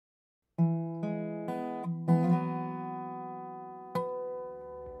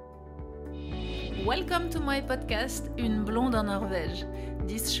Welcome to my podcast, Une blonde en Norvège.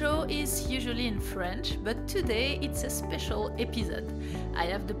 This show is usually in French, but today it's a special episode. I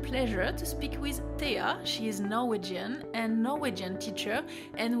have the pleasure to speak with Thea. She is Norwegian and Norwegian teacher,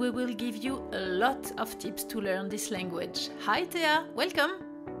 and we will give you a lot of tips to learn this language. Hi Thea, welcome!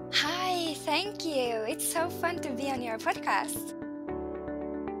 Hi, thank you. It's so fun to be on your podcast.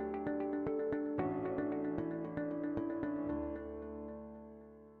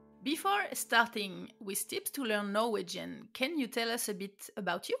 Before starting with tips to learn Norwegian, can you tell us a bit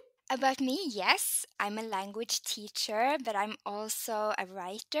about you? About me, yes. I'm a language teacher, but I'm also a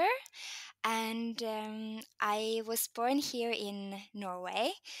writer. And I was born here in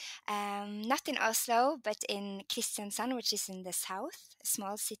Norway, not in Oslo, but in Kristiansand, which is in the south, a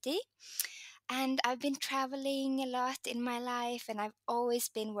small city. And I've been traveling a lot in my life, and I've always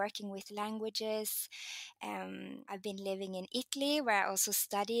been working with languages. I've been living in Italy, where I also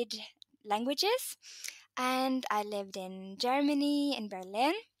studied languages. And I lived in Germany, in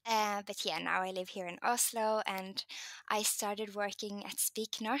Berlin. But yeah, now I live here in Oslo, and I started working at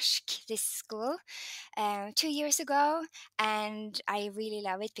Speak Norsk, this school, 2 years ago. And I really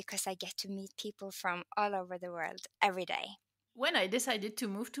love it because I get to meet people from all over the world every day. When I decided to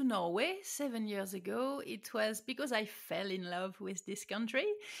move to Norway 7 years ago, it was because I fell in love with this country,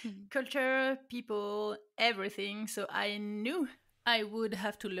 culture, people, everything. So I knew I would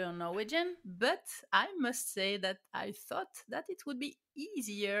have to learn Norwegian, but I must say that I thought that it would be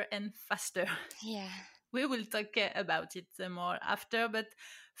easier and faster. Yeah. We will talk about it more after, but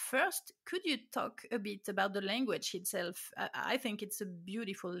first, could you talk a bit about the language itself? I think it's a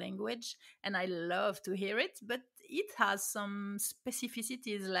beautiful language and I love to hear it, but it has some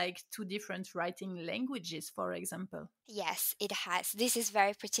specificities like two different writing languages, for example. Yes, it has. This is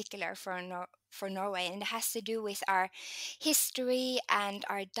very particular for Norway, and it has to do with our history and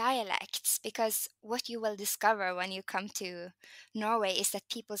our dialects, because what you will discover when you come to Norway is that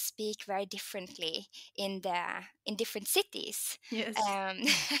people speak very differently in different cities. Yes.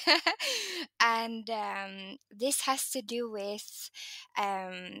 And this has to do with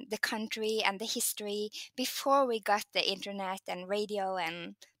the country and the history. Before we got the internet and radio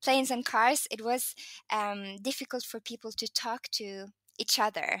and planes and cars, it was difficult for people to talk to each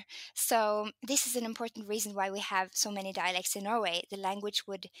other. So this is an important reason why we have so many dialects in Norway. The language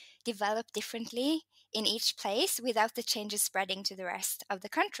would develop differently in each place without the changes spreading to the rest of the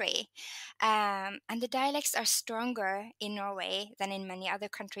country. And the dialects are stronger in Norway than in many other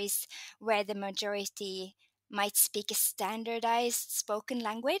countries where the majority might speak a standardized spoken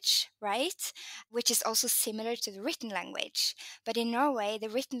language, right? Which is also similar to the written language. But in Norway, the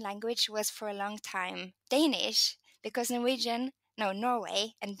written language was for a long time Danish, because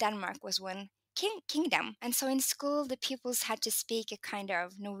Norway and Denmark was one kingdom. And so in school, the pupils had to speak a kind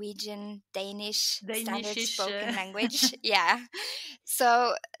of Norwegian, Danish standard spoken language. Yeah.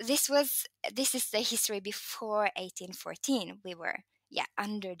 So this is the history before 1814. We were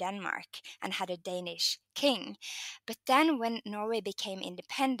under Denmark and had a Danish king. But then when Norway became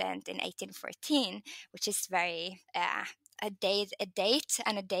independent in 1814, which is very a date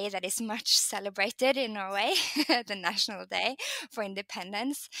and a day that is much celebrated in Norway, the national day for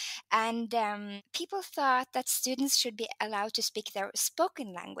independence. And people thought that students should be allowed to speak their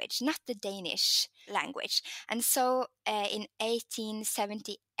spoken language, not the Danish language. And so in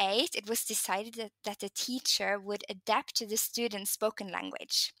 1878, it was decided that the teacher would adapt to the student's spoken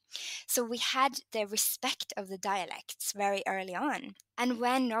language. So we had the respect of the dialects very early on. And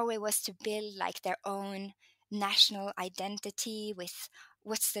when Norway was to build like their own national identity with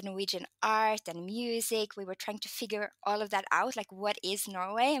what's the Norwegian art and music, we were trying to figure all of that out, like what is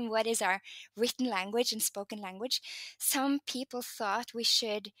Norway and what is our written language and spoken language. Some people thought we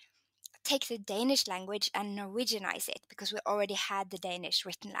should take the Danish language and Norwegianize it because we already had the Danish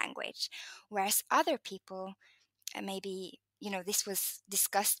written language, whereas other people maybe this was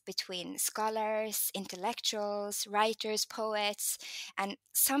discussed between scholars, intellectuals, writers, poets, and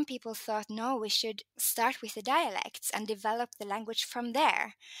some people thought, no, we should start with the dialects and develop the language from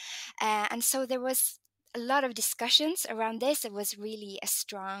there. And so there was a lot of discussions around this. It was really a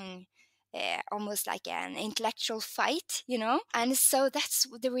strong, almost like an intellectual fight, And so that's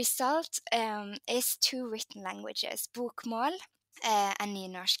the result is two written languages, bokmål and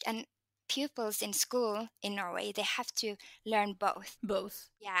nynorsk. And pupils in school in Norway, they have to learn both.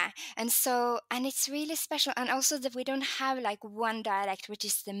 Yeah. And it's really special. And also that we don't have like one dialect, which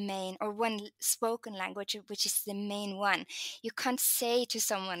is the main, or one spoken language, which is the main one. You can't say to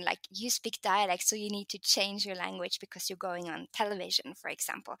someone like, you speak dialect, so you need to change your language because you're going on television, for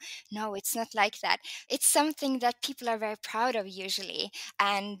example. No, it's not like that. It's something that people are very proud of usually.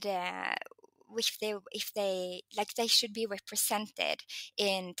 And if they like, they should be represented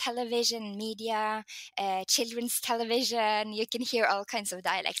in television, media, children's television. You can hear all kinds of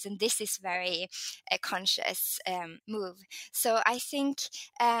dialects, and this is very a conscious move. So I think,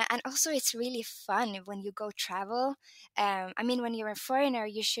 and also it's really fun when you go travel. I mean, when you're a foreigner,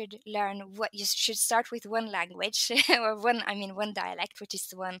 you should you should start with one language or one dialect, which is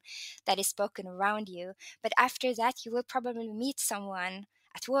the one that is spoken around you. But after that, you will probably meet someone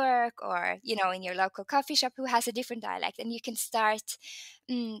at work or, in your local coffee shop who has a different dialect, and you can start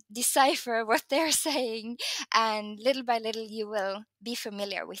decipher what they're saying, and little by little you will be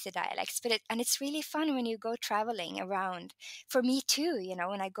familiar with the dialects. And it's really fun when you go traveling around. For me too,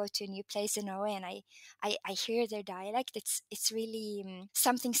 when I go to a new place in Norway and I hear their dialect, it's really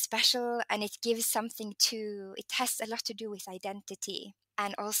something special, and it has a lot to do with identity.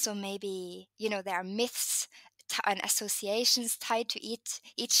 And also maybe, there are myths and associations tied to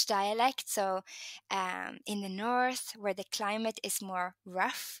each dialect. So in the north, where the climate is more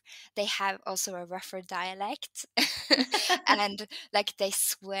rough, they have also a rougher dialect. And like, they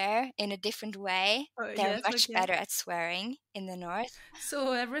swear in a different way. They're Yes, much okay. better at swearing in the north.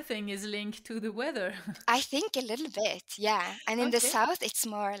 So everything is linked to the weather. I think a little bit, yeah. And in the Okay. south, it's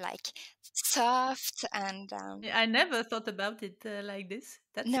more like soft and I never thought about it like this.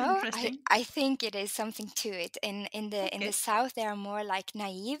 That's no, interesting. I think it is something to it. In the south, they are more like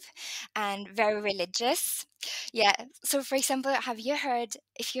naive and very religious. Yeah. So, for example,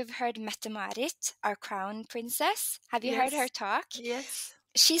 if you've heard Mette-Marit, our crown princess? Have you heard her talk? Yes.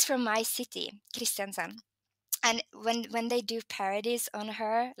 She's from my city, Kristiansand. And when they do parodies on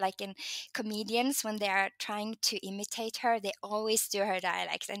her, like in comedians, when they are trying to imitate her, they always do her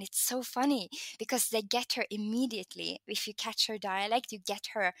dialect. And it's so funny because they get her immediately. If you catch her dialect, you get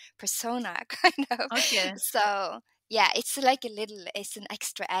her persona, kind of. Okay. So yeah, it's like it's an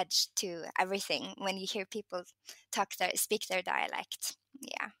extra edge to everything when you hear people speak their dialect.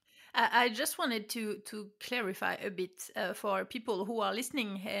 Yeah. I just wanted to clarify a bit for people who are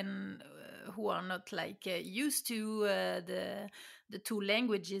listening and who are not like used to the two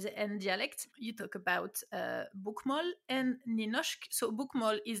languages and dialects. You talk about bokmål and nynorsk. So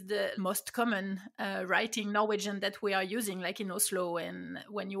bokmål is the most common writing Norwegian that we are using, like in Oslo. And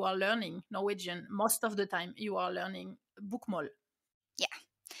when you are learning Norwegian, most of the time you are learning bokmål. Yeah.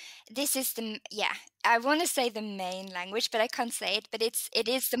 This is I want to say the main language, but I can't say it. But it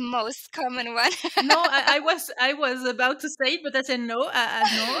is the most common one. No, I was about to say it, but I said no. No,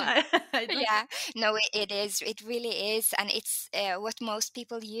 I don't. Yeah, no, it is. It really is, and it's what most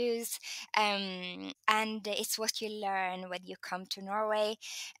people use, and it's what you learn when you come to Norway.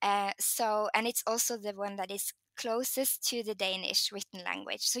 And it's also the one that is closest to the Danish written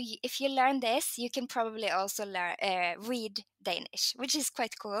language. So if you learn this, you can probably also read Danish, which is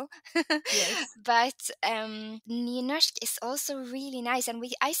quite cool. Yes. But nynorsk is also really nice, and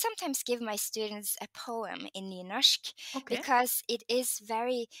I sometimes give my students a poem in nynorsk because it is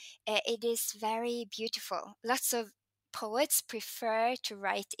very beautiful. Lots of poets prefer to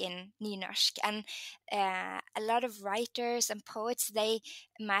write in nynorsk, and a lot of writers and poets, they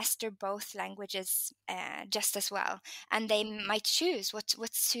master both languages just as well, and they might choose what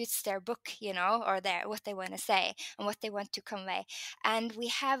suits their book, or what they want to say and what they want to convey. And we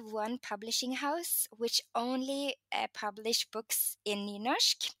have one publishing house which only publish books in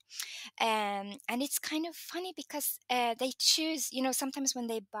nynorsk. And it's kind of funny because they choose, sometimes when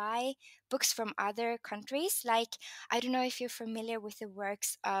they buy books from other countries, like, I don't know if you're familiar with the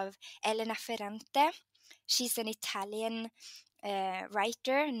works of Elena Ferrante. She's an Italian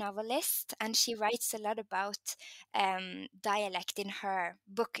writer, novelist, and she writes a lot about dialect in her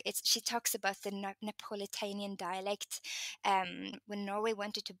book. She talks about the Neapolitanian dialect. When Norway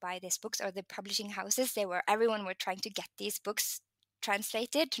wanted to buy these books, or the publishing houses, everyone were trying to get these books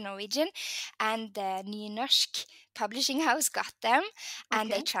translated to Norwegian, and the nynorsk publishing house got them,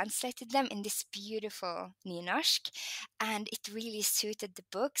 and they translated them in this beautiful nynorsk, and it really suited the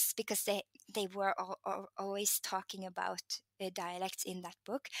books because they were always talking about dialects in that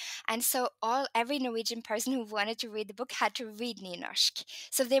book. And so every Norwegian person who wanted to read the book had to read nynorsk,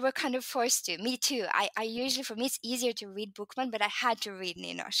 so they were kind of forced to. Me too. I usually, for me, it's easier to read bokmål, but I had to read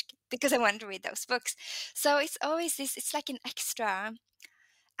nynorsk because I wanted to read those books. So it's always it's like an extra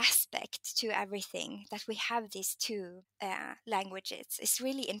aspect to everything that we have these two languages. It's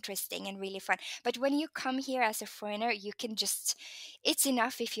really interesting and really fun. But when you come here as a foreigner, you can it's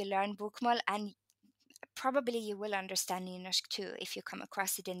enough if you learn bokmål, and probably you will understand nynorsk too if you come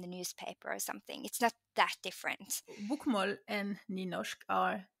across it in the newspaper or something. It's not that different. Bokmål and nynorsk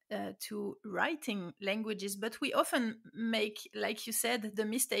are to writing languages, but we often make, like you said, the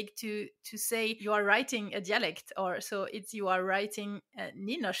mistake to say you are writing a dialect, or so it's you are writing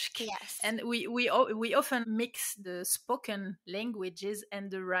nynorsk. Yes. And we often mix the spoken languages and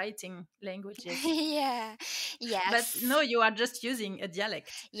the writing languages. Yeah. Yes. But no, you are just using a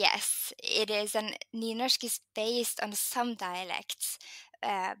dialect. Yes, it is. And Nynorsk is based on some dialects,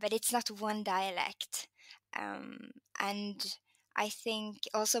 but it's not one dialect. And I think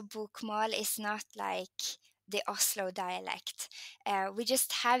also bokmål is not like the Oslo dialect. We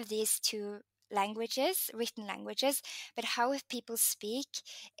just have these two languages, written languages, but how people speak,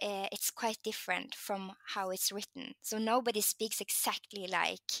 it's quite different from how it's written. So nobody speaks exactly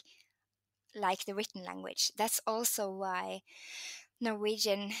like the written language. That's also why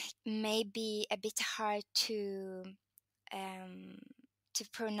Norwegian may be a bit hard to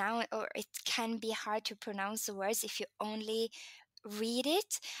pronounce, or it can be hard to pronounce the words if you only read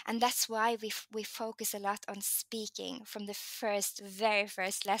it. And that's why we focus a lot on speaking. From the very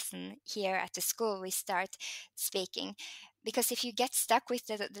first lesson here at the school, we start speaking, because if you get stuck with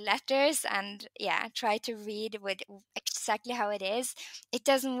the letters and try to read with exactly how it is, it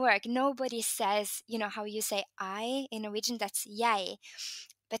doesn't work. Nobody says, how you say I in Norwegian, that's jeg,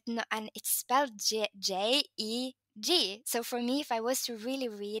 but no, and it's spelled J-E-G. So for me, if I was to really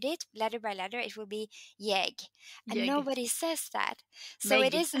read it letter by letter, it will be jeg. And nobody says that. So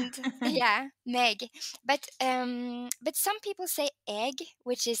Meg. It isn't, meg. But some people say egg,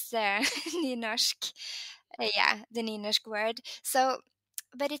 which is nynorsk. The nynorsk word. So,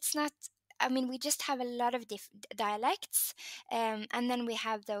 but it's not. I mean, we just have a lot of dialects, and then we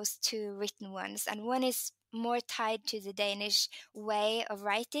have those two written ones, and one is more tied to the Danish way of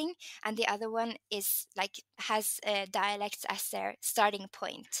writing, and the other one is has dialects as their starting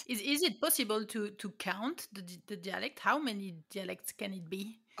point. Is it possible to count the dialect? How many dialects can it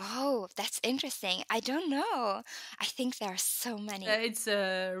be? Oh, that's interesting. I don't know. I think there are so many. It's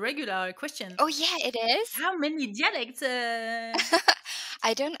a regular question. Oh yeah, it is. How many dialects?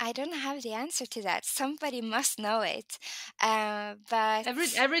 I don't have the answer to that. Somebody must know it. But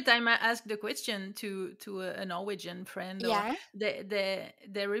every time I ask the question to a Norwegian friend,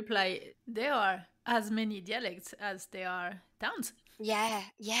 they reply, there are as many dialects as there are towns. Yeah,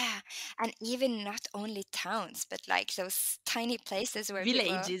 and even not only towns, but like those tiny places where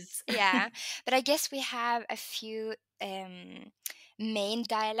villages. But I guess we have a few main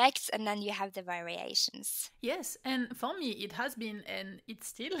dialects, and then you have the variations. Yes, and for me it has been, and it's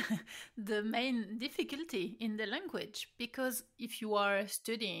still the main difficulty in the language, because if you are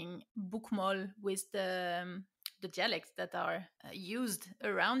studying bokmål with the dialects that are used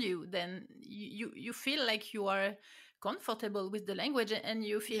around you, then you feel like you are comfortable with the language, and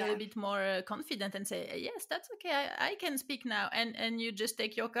you feel a bit more confident and say, yes, that's okay, I can speak now, and you just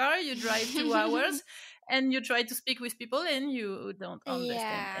take your car, you drive 2 hours and you try to speak with people and you don't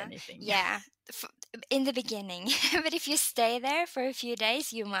understand anything. In the beginning. But if you stay there for a few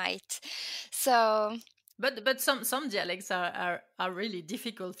days, you might. So but some dialects are really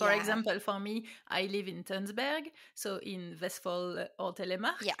difficult. For example, for me, I live in Tønsberg, so in Vestfold or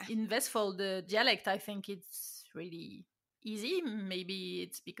Telemark. In Vestfold, the dialect, I think it's really easy. Maybe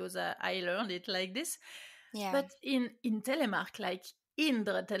it's because I learned it like this. But in Telemark, like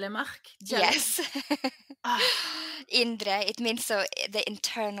Indre Telemark dialect, Indre, it means so the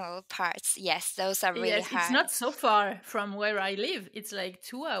internal parts. Yes, those are really hard. It's not so far from where I live. It's like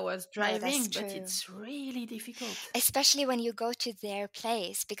 2 hours driving, but it's really difficult. Especially when you go to their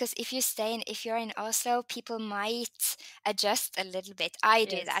place, because if you're in Oslo, people might adjust a little bit. I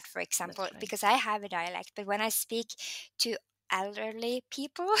do that, for example, because I have a dialect, but when I speak to elderly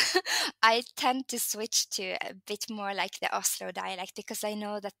people, I tend to switch to a bit more like the Oslo dialect, because I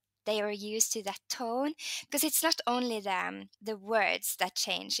know that they are used to that tone, because it's not only the words that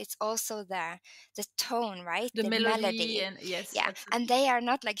change, it's also the tone, right? The melody. And and they are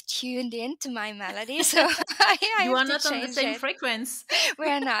not like tuned into my melody, so you are not on the same frequency.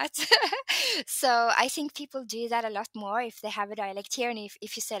 We're not. So I think people do that a lot more if they have a dialect here, and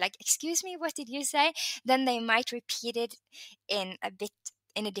if you say like, excuse me, what did you say, then they might repeat it in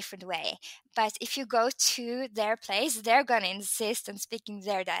a different way. But if you go to their place, they're going to insist on speaking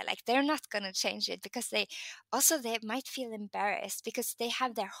their dialect. They're not going to change it, because they might feel embarrassed, because they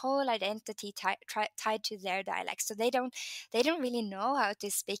have their whole identity tied to their dialect. So they don't really know how to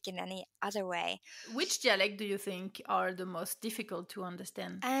speak in any other way. Which dialect do you think are the most difficult to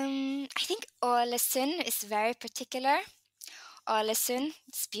understand? I think Ålesund is very particular. Ålesund,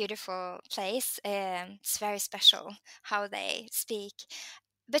 it's a beautiful place. It's very special how they speak.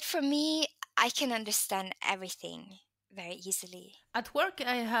 But for me, I can understand everything very easily. At work,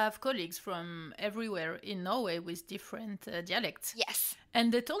 I have colleagues from everywhere in Norway with different dialects. Yes.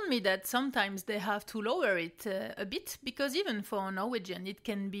 And they told me that sometimes they have to lower it a bit because even for Norwegian, it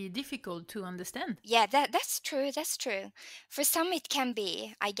can be difficult to understand. Yeah, that's true. That's true. For some, it can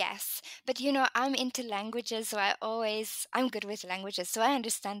be, I guess. But I'm into languages, so I'm good with languages, so I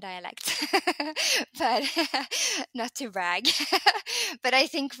understand dialect. But not to brag. But I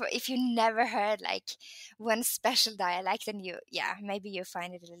think if you never heard like one special dialect, then maybe you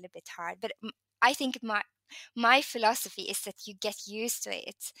find it a little bit hard. But I think my philosophy is that you get used to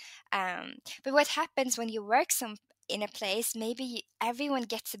it. But what happens when you work in a place, maybe everyone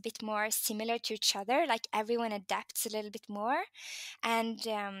gets a bit more similar to each other, like everyone adapts a little bit more, and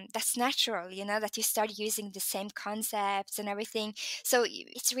that's natural, that you start using the same concepts and everything. So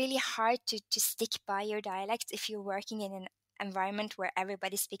it's really hard to stick by your dialect if you're working in an environment where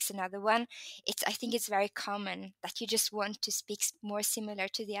everybody speaks another one. I think it's very common that you just want to speak more similar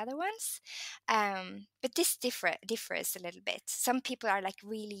to the other ones. But this differs a little bit. Some people are like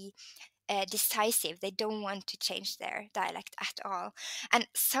really decisive. They don't want to change their dialect at all. And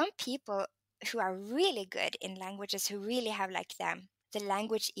some people who are really good in languages, who really have like the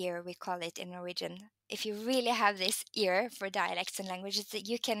language ear, we call it in Norwegian. If you really have this ear for dialects and languages, that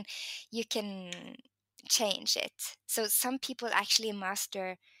you can change it. So some people actually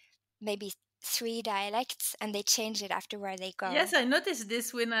master maybe 3 dialects and they change it after where they go. Yes, I noticed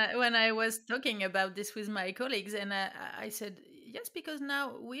this when I was talking about this with my colleagues, and I said yes because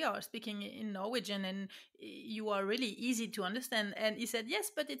now we are speaking in Norwegian, and you are really easy to understand. And he said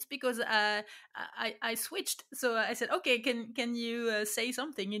yes, but it's because I switched. So I said, okay, can you say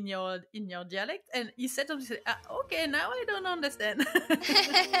something in your dialect? And he said something. Okay, now I don't understand.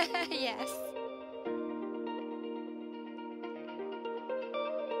 Yes.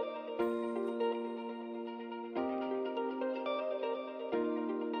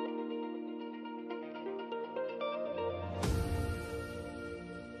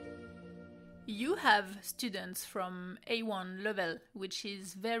 You have students from A1 level, which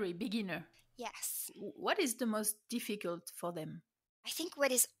is very beginner. Yes. What is the most difficult for them? I think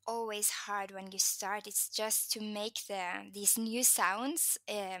what is always hard when you start is just to make these new sounds,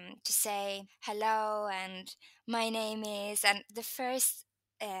 to say hello and my name is, and the first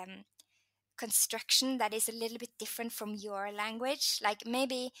construction that is a little bit different from your language. Like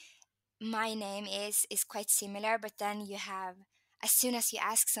maybe my name is quite similar, but then you have, as soon as you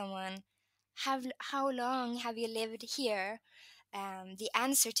ask someone, how long have you lived here? The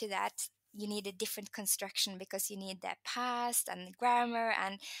answer to that, you need a different construction because you need the past and the grammar.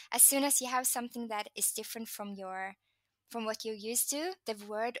 And as soon as you have something that is different from what you're used to, the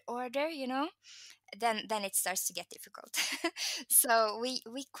word order, then it starts to get difficult. So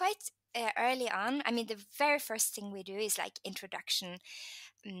we quite early on, I mean, the very first thing we do is like introduction.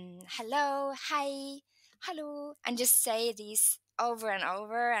 Hello, hi, hello, and just say these over and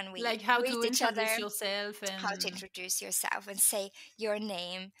over, and we Like how greet to each other. introduce yourself and How to introduce yourself and say your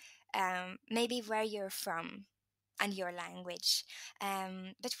name, maybe where you're from and your language.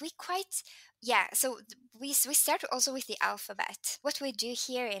 But we quite, so we start also with the alphabet. What we do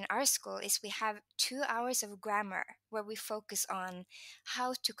here in our school is we have 2 hours of grammar where we focus on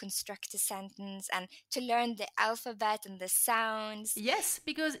how to construct a sentence and to learn the alphabet and the sounds. Yes,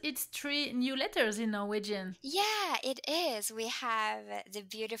 because it's 3 new letters in Norwegian. Yeah, it is. We have the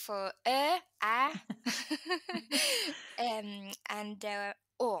beautiful Ö, A, and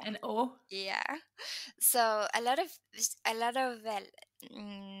O. And O. Yeah. So a lot of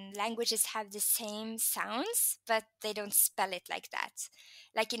languages have the same sounds, but they don't spell it like that.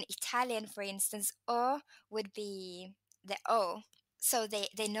 Like in Italian, for instance, O would be the O. So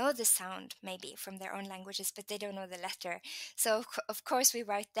they know the sound maybe from their own languages, but they don't know the letter. So of course we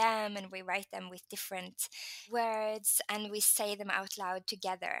write them, and we write them with different words, and we say them out loud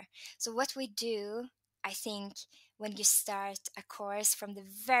together. So what we do, I think, when you start a course from the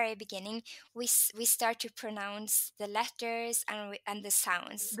very beginning, we start to pronounce the letters and the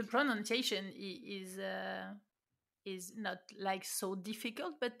sounds. The pronunciation is not like so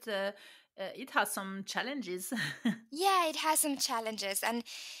difficult, but it has some challenges. Yeah, it has some challenges, and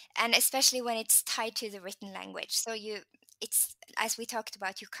especially when it's tied to the written language. So it's, as we talked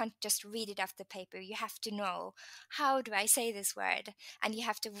about, you can't just read it off the paper. You have to know, how do I say this word? And you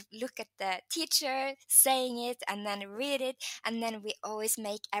have to look at the teacher saying it and then read it. And then we always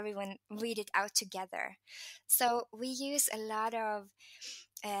make everyone read it out together. So we use a lot of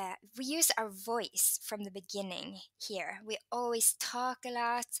we use our voice from the beginning here. We always talk a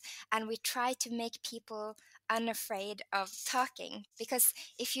lot, and we try to make people unafraid of talking, because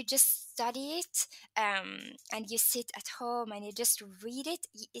if you just study it and you sit at home and you just read it,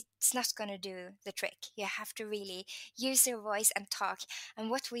 it's not going to do the trick. You have to really use your voice and talk. And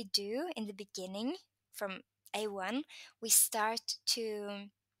what we do in the beginning from A1, we start to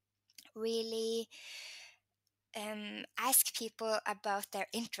really ask people about their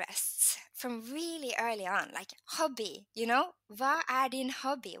interests from really early on, like hobby, Hva din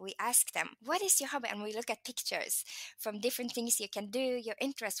hobby? We ask them, what is your hobby? And we look at pictures from different things you can do, your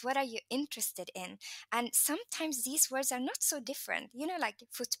interests, what are you interested in? And sometimes these words are not so different, like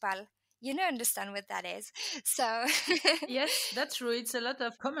football. Understand what that is. So Yes, that's true. It's a lot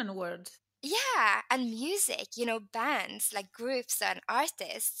of common words. yeah, and music, bands like groups and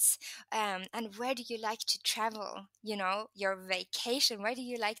artists. And where do you like to travel? Your vacation, where do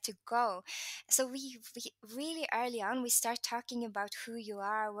you like to go? So we really early on, we start talking about who you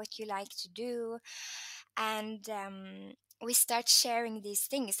are, what you like to do, and we start sharing these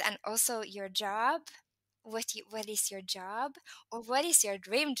things, and also your job. What is your job, or what is your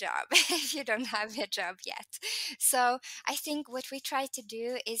dream job if you don't have a job yet? So I think what we try to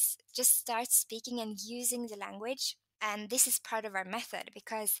do is just start speaking and using the language. And this is part of our method,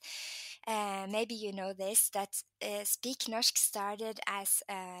 because maybe you know this, that Speak Norsk started as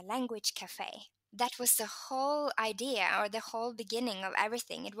a language cafe. That was the whole idea, or the whole beginning of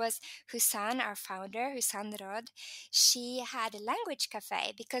everything. It was Husan, our founder, Husan Rod. She had a language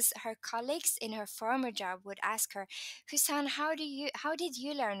cafe because her colleagues in her former job would ask her, Husan, how did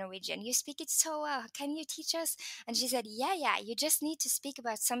you learn Norwegian? You speak it so well. Can you teach us? And she said, yeah, you just need to speak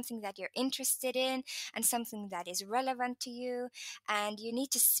about something that you're interested in and something that is relevant to you. And you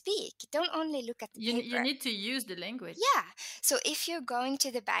need to speak. Don't only look at the paper. You need to use the language. Yeah. So if you're going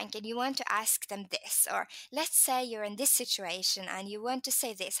to the bank and you want to ask them this, or let's say you're in this situation and you want to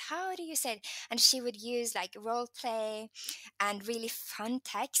say this, how do you say it? And she would use like role play and really fun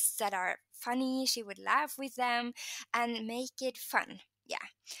texts that are funny. She would laugh with them and make it fun.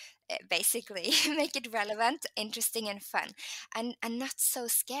 Yeah. Basically make it relevant, interesting, and fun, and not so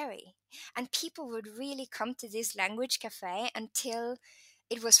scary. And people would really come to this language cafe until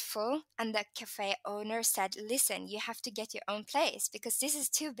it was full, and the cafe owner said, listen, you have to get your own place because this is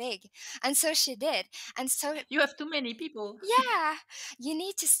too big. And so she did. And so you have too many people. Yeah, you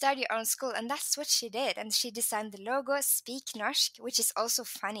need to start your own school. And that's what she did. And she designed the logo Speak Norsk, which is also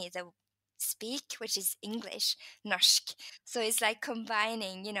funny. The speak, which is English, norsk. So it's like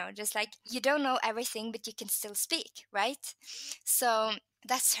combining, just like you don't know everything, but you can still speak, right? So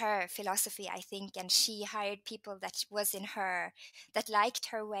that's her philosophy, I think. And she hired people that liked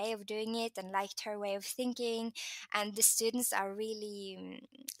her way of doing it and liked her way of thinking. And the students are really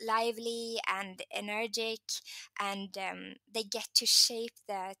lively and energetic, and they get to shape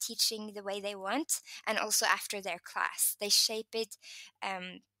the teaching the way they want. And also after their class, they shape it,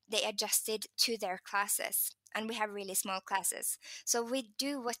 they adjust it to their classes. And we have really small classes, so we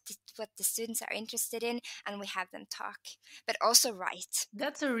do what the students are interested in, and we have them talk, but also write.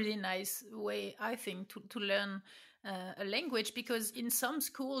 That's a really nice way, I think, to learn a language, because in some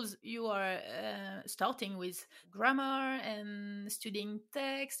schools you are starting with grammar and studying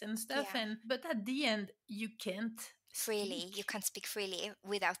text and stuff, Yeah. but at the end you can't Freely. speak. You can't speak freely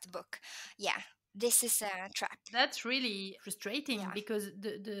without the book. Yeah, this is a trap. That's really frustrating, Yeah. because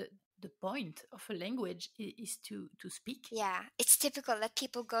the point of a language is to speak. Yeah, it's typical that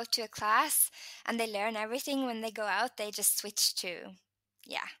people go to a class and they learn everything. When they go out, they just switch to,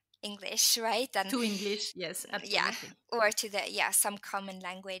 English, right? And To English, yes, absolutely. or to some common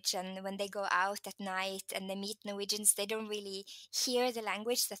language. And when they go out at night and they meet Norwegians, they don't really hear the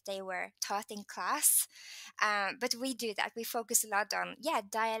language that they were taught in class. But we do that. We focus a lot on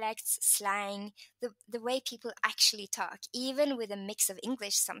dialects, slang, the way people actually talk, even with a mix of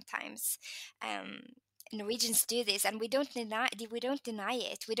English sometimes. Norwegians do this, and we don't deny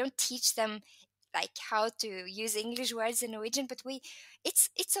it. We don't teach them like how to use English words in Norwegian, but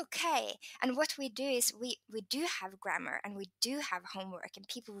it's okay. And what we do is we do have grammar, and we do have homework, and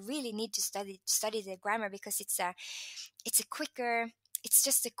people really need to study the grammar, because it's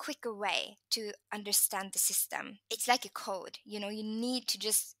just a quicker way to understand the system. It's like a code, you need to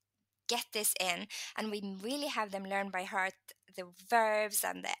just get this in, and we really have them learn by heart the verbs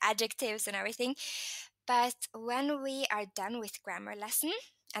and the adjectives and everything. But when we are done with grammar lesson,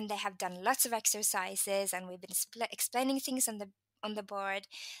 and they have done lots of exercises, and we've been explaining things on the board,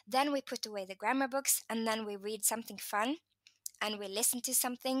 then we put away the grammar books, and then we read something fun, and we listen to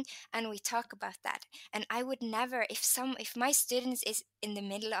something and we talk about that. And I would never, if my students is in the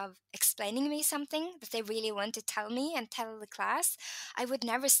middle of explaining me something that they really want to tell me and tell the class, I would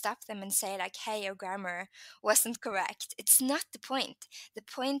never stop them and say like, hey, your grammar wasn't correct. It's not the point. The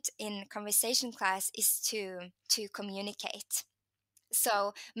point in conversation class is to communicate.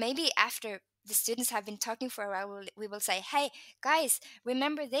 So maybe after the students have been talking for a while, we will say, hey, guys,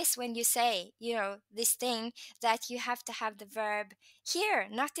 remember this when you say, this thing, that you have to have the verb here,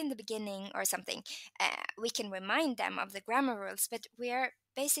 not in the beginning or something. We can remind them of the grammar rules, but we're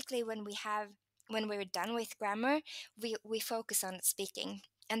basically, when we're done with grammar, we focus on speaking.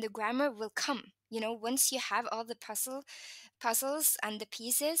 And the grammar will come. Once you have all the puzzles and the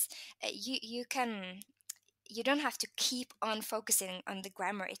pieces, you don't have to keep on focusing on the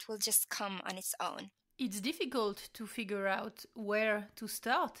grammar. It will just come on its own. It's difficult to figure out where to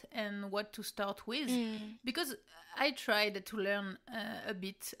start and what to start with, because I tried to learn a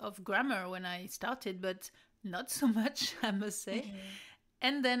bit of grammar when I started, but not so much, I must say.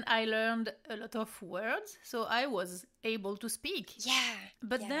 And then I learned a lot of words, so I was able to speak. Yeah.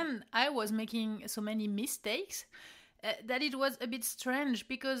 But then I was making so many mistakes that it was a bit strange,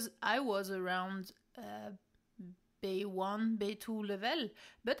 because I was around B1, B2 level,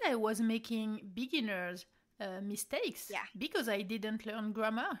 but I was making beginners mistakes because I didn't learn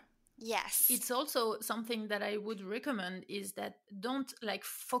grammar. Yes. It's also something that I would recommend, is that don't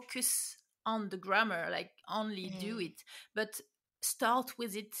focus on the grammar, only do it, but start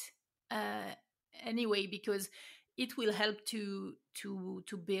with it anyway, because it will help to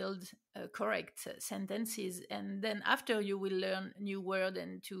build correct sentences, and then after you will learn new word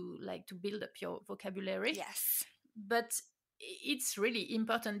and to build up your vocabulary. Yes. But it's really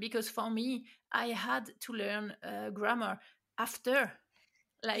important, because for me, I had to learn grammar after.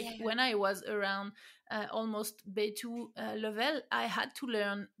 When I was around almost B2 level, I had to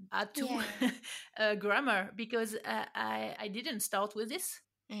learn A2 grammar, because I didn't start with this.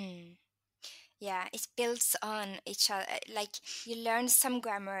 Yeah, it builds on each other. You learn some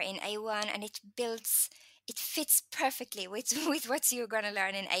grammar in A1 and it fits perfectly with what you're going to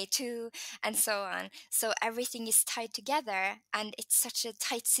learn in A2 and so on. So everything is tied together and it's such a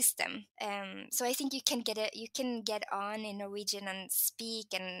tight system. So I think you can get on in Norwegian and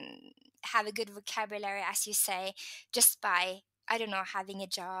speak and have a good vocabulary, as you say, just by, I don't know, having a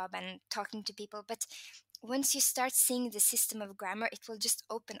job and talking to people. But once you start seeing the system of grammar, it will just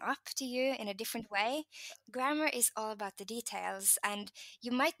open up to you in a different way. Grammar is all about the details, and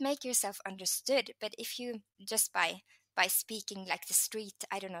you might make yourself understood, but if you just by speaking like the street,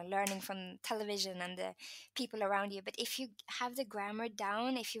 I don't know, learning from television and the people around you, but if you have the grammar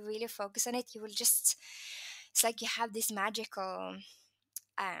down, if you really focus on it, you will just, it's like you have this magical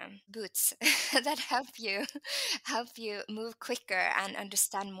boots that help you move quicker and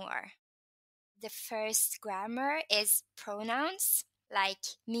understand more. The first grammar is pronouns, like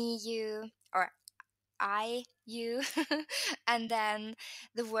me, you, or I, you, and then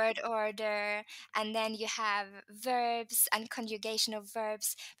the word order, and then you have verbs and conjugation of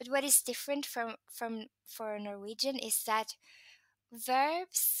verbs. But what is different for Norwegian is that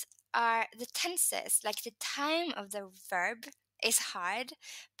verbs are the tenses, like the time of the verb is hard,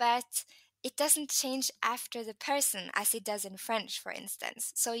 but it doesn't change after the person as it does in French, for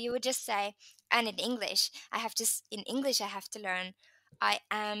instance. So you would just say, and in English, I have to learn I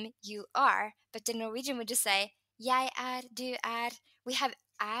am, you are, but the Norwegian would just say, jeg er, du er. We have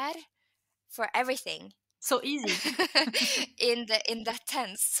er for everything. So easy. in that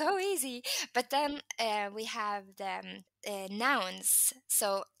tense, so easy. But then we have the nouns.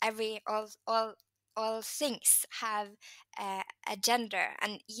 So all things have a gender,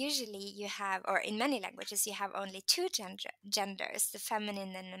 and usually you have, or in many languages you have only two genders, the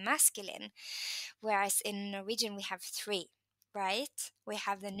feminine and the masculine, whereas in Norwegian we have three, right? We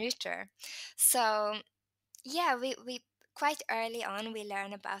have the neuter. So yeah, we quite early on we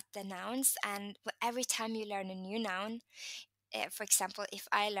learn about the nouns, and every time you learn a new noun, for example, if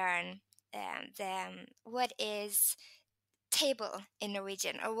I learn what is table in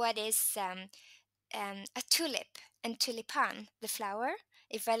Norwegian, or what is a tulip and tulipan, the flower.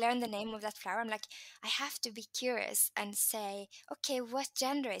 If I learn the name of that flower, I'm like, I have to be curious and say, okay, what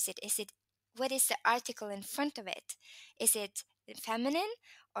gender is it? What is the article in front of it? Is it feminine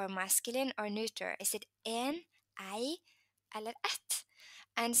or masculine or neuter? Is it en, ei, eller et?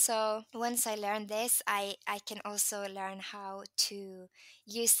 And so once I learn this, I can also learn how to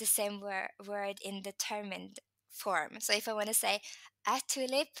use the same word in determined form. So if I want to say a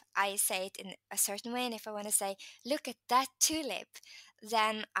tulip, I say it in a certain way. And if I want to say, look at that tulip,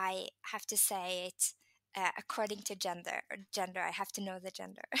 then I have to say it according to gender. I have to know the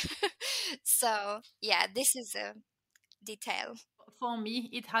gender. So yeah, this is a detail. For me,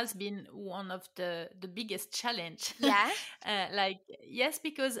 it has been one of the biggest challenge. Yeah. Like, yes,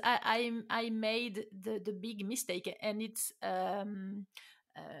 because I made the big mistake, and it's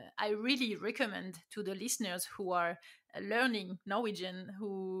I really recommend to the listeners who are learning Norwegian,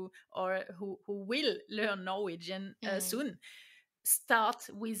 who will learn Norwegian soon, start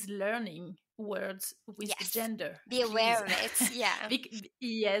with learning words with the Yes. gender, Be please. aware of it. Yeah.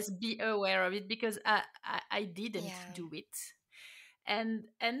 Yes, be aware of it, because I didn't Yeah. do it. And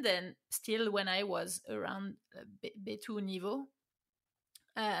then still, when I was around B2 niveau,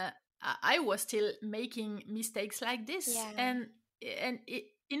 I was still making mistakes like this. Yeah. And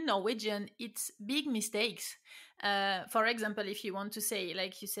in Norwegian, it's big mistakes. For example, if you want to say,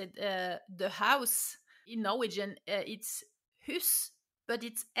 like you said, the house, in Norwegian, it's hus, but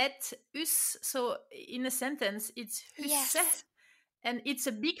it's et us. So in a sentence, it's husse. Yes. And it's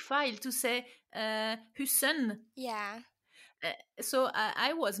a big file to say husen. Yeah. So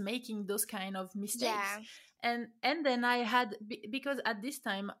I was making those kind of mistakes. Yeah. And then I had, because at this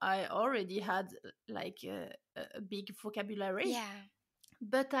time I already had like a big vocabulary, Yeah.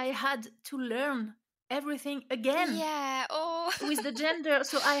 but I had to learn everything again. Yeah. Oh. With the gender,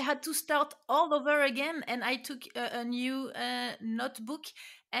 so I had to start all over again, and I took a new notebook,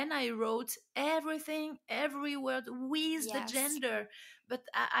 and I wrote everything, every word with the Yes. gender. But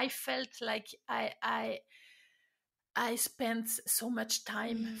I felt like I spent so much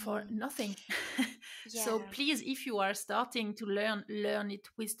time for nothing. Yeah. So please, if you are starting to learn it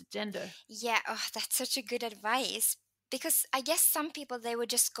with the gender. Yeah. Oh, that's such a good advice. Because I guess some people, they would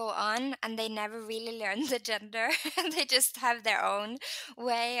just go on and they never really learn the gender. They just have their own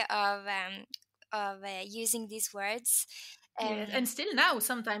way of using these words. Yes, and still now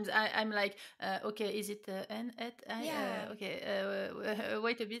sometimes I'm like, okay, is it n et I? Yeah. Okay,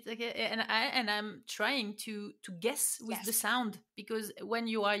 wait a bit, okay, and I'm trying to guess with the Yes. sound, because when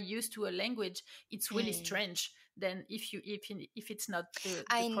you are used to a language, it's really strange. Then if it's not the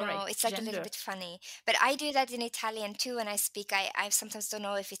I know, correct it's like a little gender. bit funny. But I do that in Italian too when I speak. I sometimes don't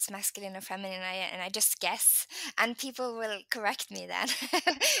know if it's masculine or feminine, and I just guess. And people will correct me then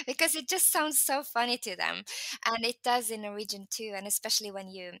because it just sounds so funny to them. And it does in Norwegian too, and especially when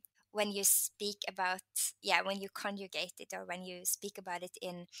you speak about, when you conjugate it, or when you speak about it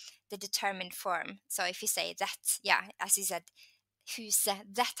in the determined form. So if you say that, as you said, huset,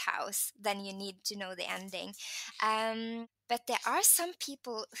 that house, then you need to know the ending. But there are some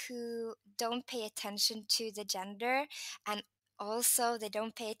people who don't pay attention to the gender, and also they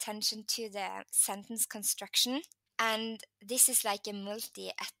don't pay attention to the sentence construction. And this is like a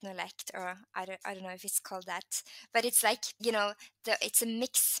multi-ethnolect, or I don't know if it's called that, but it's like, it's a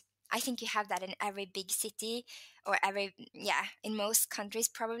mix. I think you have that in every big city, or in most countries,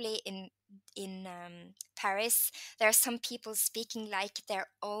 probably in Paris. There are some people speaking like their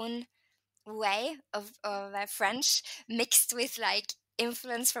own way of French, mixed with like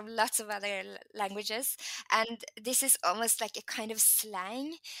influence from lots of other languages, and this is almost like a kind of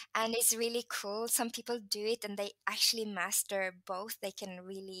slang, and it's really cool. Some people do it and they actually master both. They can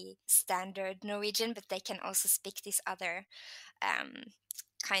really standard Norwegian, but they can also speak this other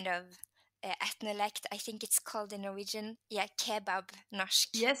kind of ethnolect. I think it's called in Norwegian, kebab norsk.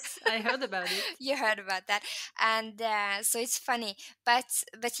 Yes, I heard about it. You heard about that. And so it's funny, but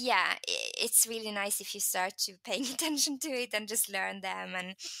it's really nice if you start to paying attention to it and just learn them,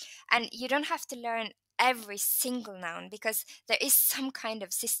 and you don't have to learn every single noun, because there is some kind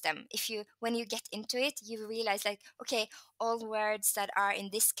of system. When you get into it, you realize, like, okay, all words that are in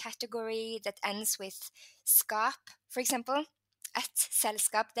this category that ends with skap, for example, at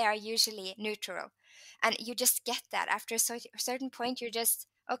selskap, they are usually neutral, and you just get that after a certain point. You're just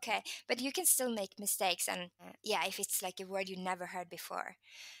okay, but you can still make mistakes, and if it's like a word you never heard before,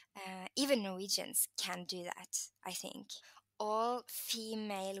 even Norwegians can do that, I think. All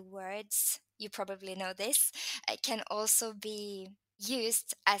female words, you probably know this, can also be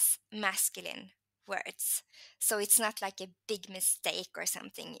used as masculine words, so it's not like a big mistake or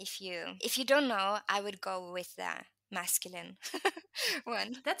something. If you don't know, I would go with the masculine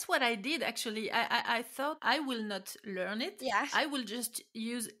one. That's what I did, actually. I thought I will not learn it. Yeah. I will just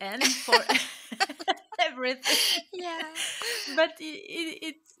use N for everything. Yeah. But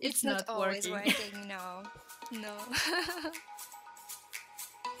it's not always working. working. No.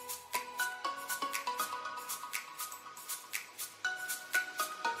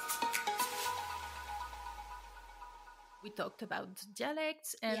 We talked about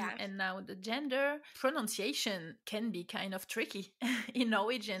dialects Yeah. and now the gender. Pronunciation can be kind of tricky in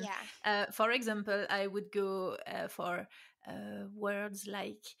Norwegian. Yeah. For example, I would go for words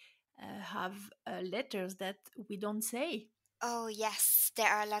like have letters that we don't say. Oh, yes. There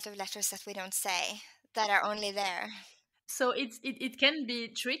are a lot of letters that we don't say that are only there. So it can be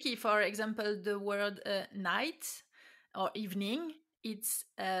tricky. For example, the word night or evening, it's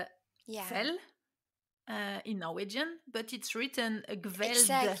Yeah. kveld in Norwegian, but it's written gveld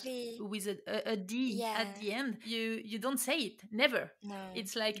Exactly. with a D Yeah. at the end. You don't say it, never. No.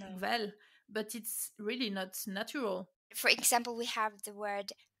 It's like No. gvel, but it's really not natural. For example, we have the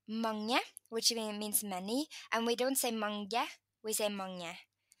word mange, which means many, and we don't say mange, we say mange.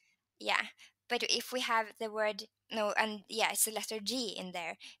 Yeah. But if we have the word, no, and yeah, it's the letter G in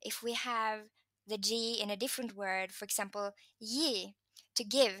there. If we have the G in a different word, for example, ye, to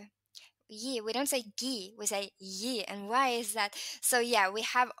give, ye, we don't say gi, we say ye. And why is that? So yeah, we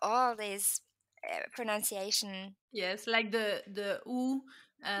have all these pronunciation. Yes, like the u,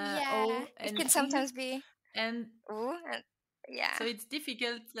 Yeah, o, it and can u, sometimes be and ooh, yeah. so it's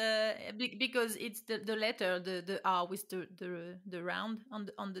difficult because it's the letter the R with the round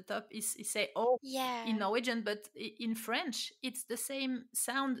on the top is say O in Yeah. Norwegian, but in French it's the same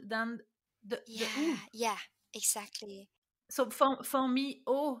sound than the Yeah, U. yeah, exactly. So for me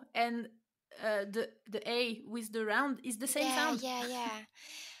O and the A with the round is the same Yeah, sound. yeah, yeah.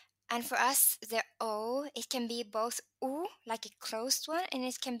 And for us, the O, it can be both U, like a closed one, and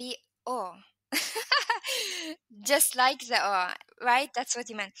it can be O. Just like the O, right? That's what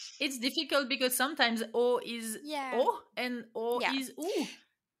you meant. It's difficult because sometimes O is Yeah, O and O yeah. is U.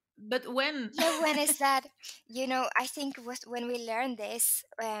 But when Yeah, when is that? I think when we learn this,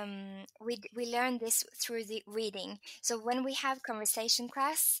 we learn this through the reading. So when we have conversation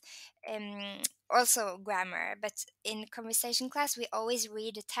class, also grammar, but in conversation class we always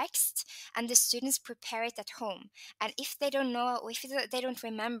read a text, and the students prepare it at home. And if they don't know, if they don't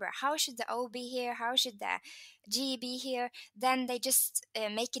remember, how should the O be here? How should the G be here? Then they just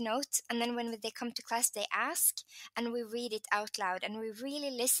make a note, and then when they come to class, they ask, and we read it out loud, and we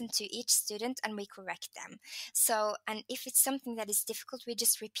really listen to each student and we correct them. So, and if it's something that is difficult, we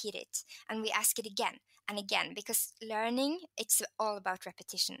just repeat it and we ask it again and again, because learning, it's all about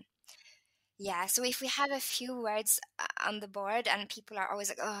repetition. Yeah, so if we have a few words on the board and people are always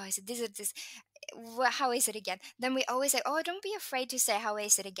like, oh, is it this or this? How is it again? Then we always say, oh, don't be afraid to say how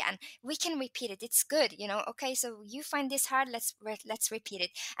is it again. We can repeat it. It's good, Okay, so you find this hard. Let's repeat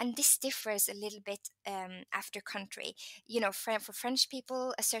it. And this differs a little bit after country. For French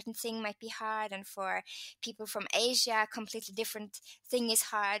people, a certain thing might be hard, and for people from Asia, a completely different thing is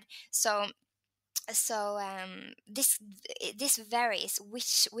hard. So this varies,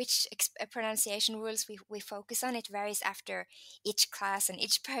 which pronunciation rules we focus on. It varies after each class and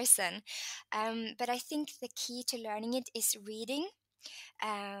each person, but I think the key to learning it is reading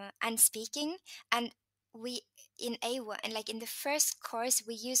and speaking. And we in A1, and like in the first course,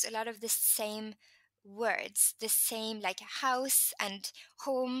 we use a lot of the same words, the same, like house and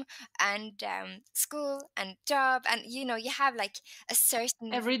home and school and job, and you have like a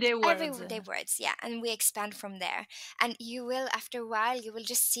certain everyday words. everyday words, yeah, and we expand from there. And you will, after a while, you will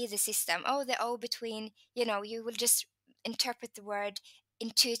just see the system. Oh, the O between, you will just interpret the word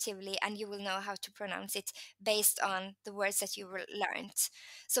intuitively, and you will know how to pronounce it based on the words that you learned.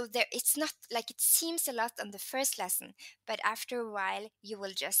 So there, it's not like it seems a lot on the first lesson, but after a while you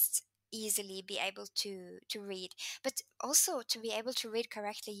will just easily be able to read. But also, to be able to read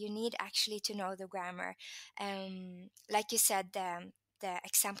correctly, you need actually to know the grammar. Like you said, the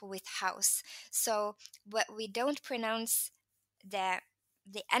example with house. So what we don't pronounce the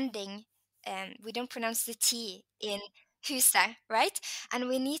the ending, we don't pronounce the T in huse, right? And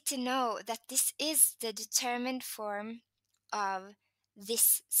we need to know that this is the determined form of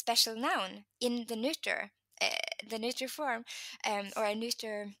this special noun in uh, the neuter form, or a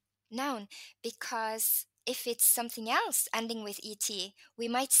neuter noun, because if it's something else ending with et, we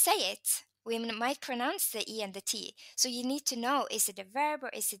might say it. We might pronounce the e and the t. So you need to know: is it a verb,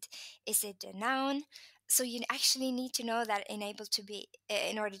 or is it a noun? So you actually need to know that in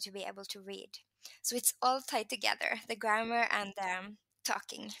order to be able to read. So it's all tied together: the grammar and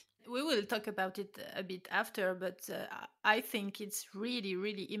talking. We will talk about it a bit after, but I think it's really,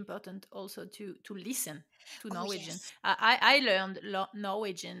 really important also to listen to Oh Norwegian. yes. I learned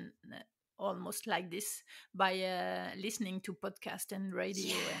Norwegian almost like this by listening to podcast and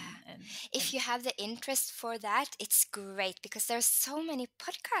radio if you have the interest for that, it's great because there's so many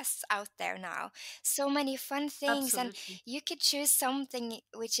podcasts out there now, so many fun things, and absolutely. you could choose something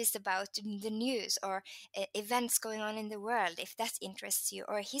which is about the news or events going on in the world if that interests you,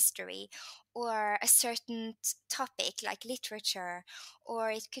 or history, or a certain topic like literature,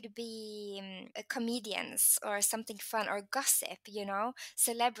 or it could be comedians or something fun, or gossip,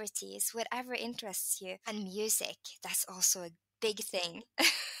 celebrities, whatever interests you. And music, that's also a big thing.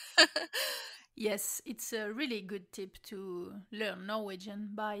 Yes, it's a really good tip to learn Norwegian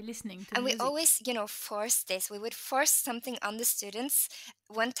by listening to And we music. always, force this. We would force something on the students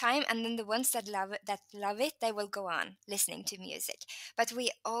one time, and then the ones that love it, they will go on listening to music. But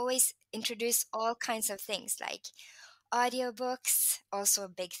we always introduce all kinds of things like audiobooks, also a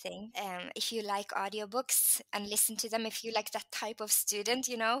big thing. If you like audiobooks and listen to them, if you like that type of student,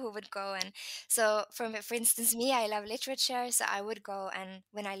 who would go and so for instance, me, I love literature, so I would go, and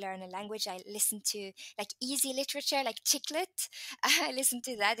when I learn a language, I listen to like easy literature, like Chicklet. I listen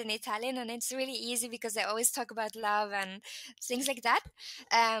to that in Italian, and it's really easy because they always talk about love and things like that.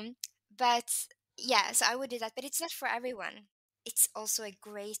 But yeah, so I would do that, but it's not for everyone. It's also a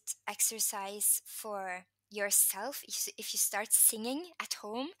great exercise for yourself. If you start singing at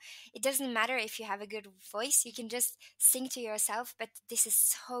home, it doesn't matter if you have a good voice, you can just sing to yourself, but this is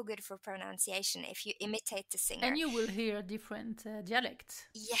so good for pronunciation if you imitate the singer. And you will hear different dialects.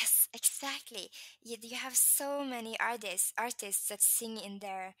 Yes, exactly. You have so many artists that sing in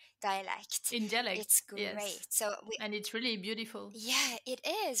their dialect. In It's dialects, great. yes. So And it's really beautiful. yeah, it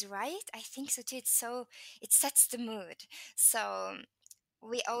is, right? I think so too. It sets the mood. So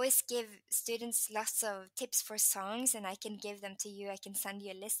we always give students lots of tips for songs, and I can give them to you. I can send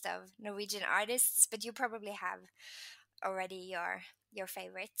you a list of Norwegian artists, but you probably have already your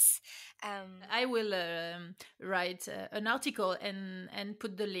favorites. I will write an article and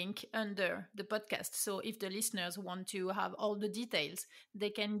put the link under the podcast. So if the listeners want to have all the details, they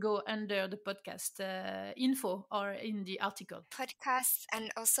can go under the podcast info or in the article. Podcasts,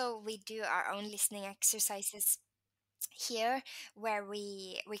 and also we do our own listening exercises here, where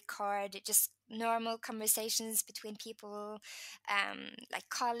we record just normal conversations between people, like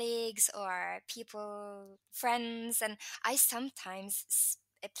colleagues or people, friends. And I sometimes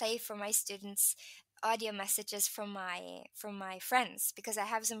play for my students audio messages from my friends, because I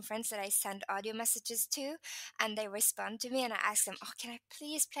have some friends that I send audio messages to, and they respond to me, and I ask them, oh, can I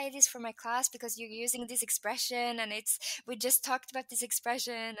please play this for my class because you're using this expression, and we just talked about this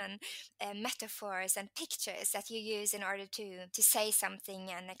expression, and metaphors and pictures that you use in order to say something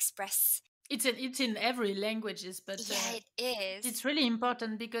and express. It's in every languages, but Yeah, it is. it's really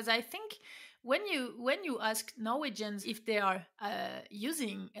important because I think when you ask Norwegians if they are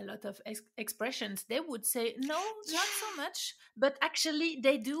using a lot of expressions, they would say no, not so Yeah, much. But actually,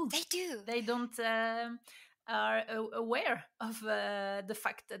 they do. they do. They don't are aware of the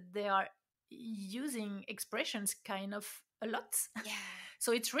fact that they are using expressions kind of a lot. Yeah.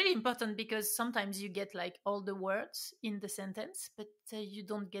 So it's really important because sometimes you get like all the words in the sentence, but you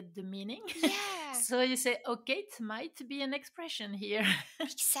don't get the meaning. Yeah. So you say, okay, it might be an expression here.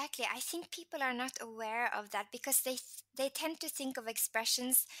 Exactly. I think people are not aware of that because they tend to think of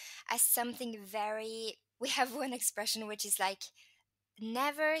expressions as something very. We have one expression which is like,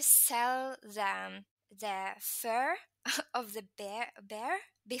 never sell the fur of the bear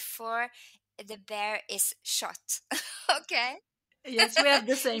before the bear is shot. Okay. Yes, we have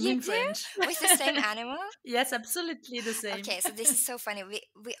the same You in do? French. With the same animal? Yes, absolutely the same. Okay, so this is so funny.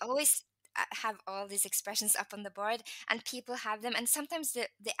 We always have all these expressions up on the board, and people have them, and sometimes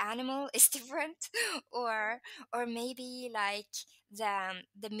the animal is different, or maybe like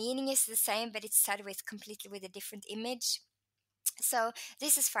the meaning is the same, but it's said with a different image. So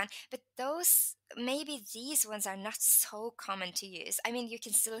this is fun, but maybe these ones are not so common to use. I mean, you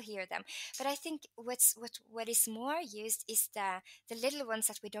can still hear them, but I think what is more used is the little ones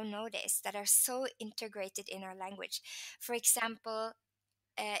that we don't notice, that are so integrated in our language. For example,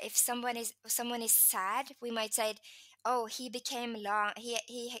 if someone is sad, we might say, "Oh, he became long.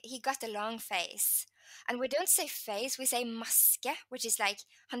 He got a long face." And we don't say face, we say maske, which is like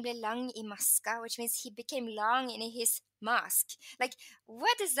han ble lang I maska, which means he became long in his mask. Like,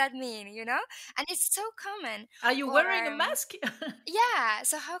 what does that mean? And it's so common. Are you Or wearing a mask? yeah.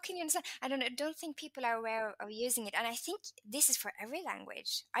 So how can you understand? I don't think people are aware of using it, and I think this is for every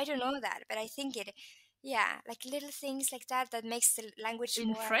language. I don't know that, but I think it. Yeah, like little things like that makes the language In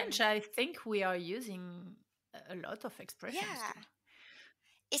more. French, I think we are using a lot of expressions Yeah, too.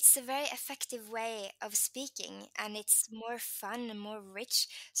 it's a very effective way of speaking, and it's more fun and more rich.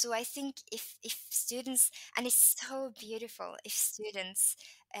 So I think if students, and it's so beautiful if students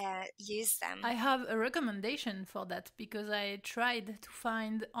use them. I have a recommendation for that because I tried to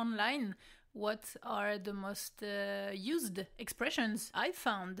find online what are the most used expressions. I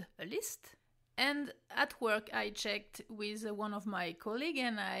found a list. And at work, I checked with one of my colleagues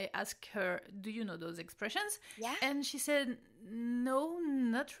and I asked her, do you know those expressions? Yeah. And she said, no,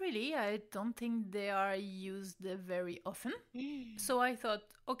 not really. I don't think they are used very often. So I thought,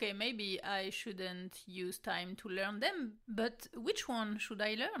 okay, maybe I shouldn't use time to learn them, but which one should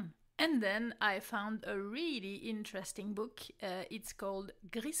I learn? And then I found a really interesting book. It's called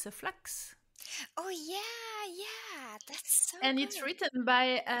Griseflaks. Oh yeah, that's so And good. it's written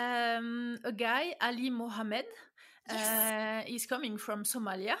by a guy, Ali Mohammed. Yes. He's coming from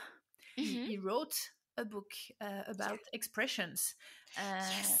Somalia. Mhm. He wrote a book about expressions.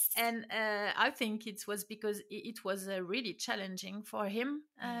 Yes. And I think it was because it was really challenging for him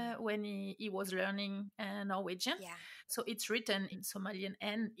when he was learning Norwegian. Yeah. So it's written in Somalian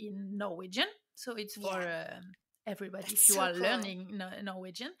and in Norwegian. So it's for everybody That's if you so are cool. learning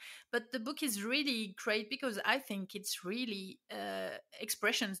Norwegian. But the book is really great because I think it's really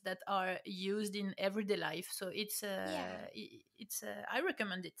expressions that are used in everyday life. So it's I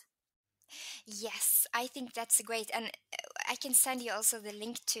recommend it. Yes, I think that's great, and I can send you also the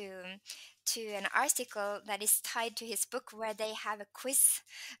link to an article that is tied to his book where they have a quiz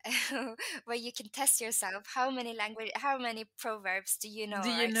where you can test yourself how many proverbs do you know Do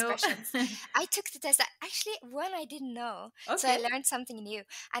or you know? expressions. I took the test. Actually, one I didn't know, so I Okay. learned something new,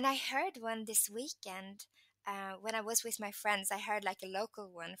 and I heard one this weekend. When I was with my friends, I heard like a local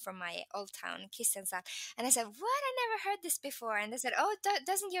one from my old town, Kristiansand, and I said, "What? I never heard this before." And they said, "Oh,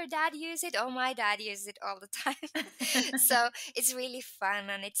 doesn't your dad use it?" "Oh, my dad uses it all the time." So it's really fun,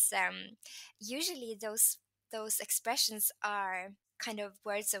 and it's usually those expressions are kind of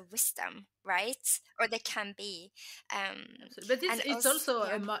words of wisdom, right? Or they can be. Absolutely. But And it's also, also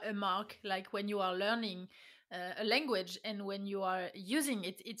yeah, a mark, like when you are learning a language and when you are using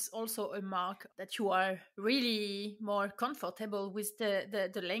it, it's also a mark that you are really more comfortable with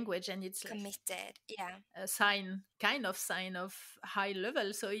the language, and it's like committed. Yeah, a kind of sign of high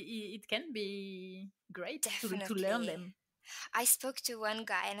level. So it can be great to learn definitely. them. I spoke to one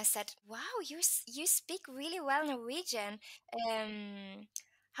guy and I said, "Wow, you speak really well Norwegian.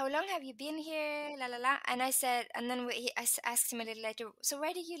 How long have you been here? La la la." And I said, and then asked him a little later, "So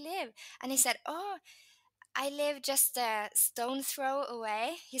where do you live?" And he said, "Oh, I live just a stone throw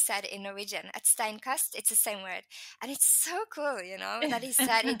away." He said in Norwegian, at Steinkast. It's the same word, and it's so cool, that he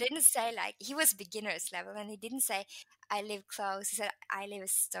said. He didn't say like he was beginner's level, and he didn't say I live close. He said I live a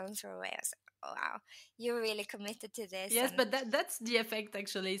stone throw away. I was like, oh, wow, you're really committed to this. Yes, And but that's the effect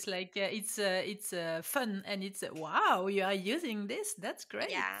actually. It's like it's fun and it's wow, you are using this. That's great.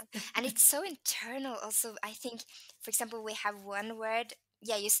 yeah, and it's so internal. Also, I think, for example, we have one word.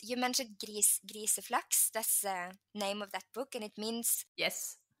 Yeah, you mentioned Griseflaks. That's the name of that book, and it means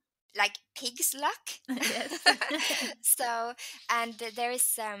Yes. like pig's luck. Yes. So, and there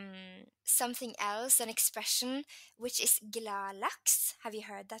is something else, an expression which is gladlaks. Have you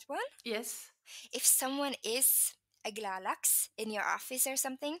heard that one? Yes. If someone is a gladlaks in your office or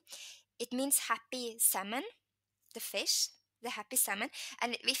something, it means happy salmon, the fish, the happy salmon.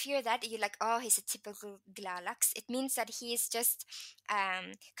 And if you're that, you're like, oh, he's a typical gladlaks. It means that he is just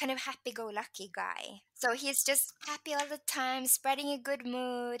kind of happy-go-lucky guy. So he's just happy all the time, spreading a good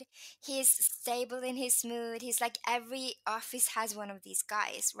mood. He's stable in his mood. He's like, every office has one of these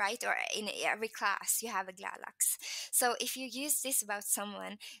guys, right? Or in every class you have a gladlaks. So if you use this about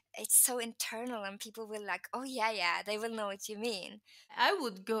someone, it's so internal, and people will like, oh yeah, they will know what you mean. I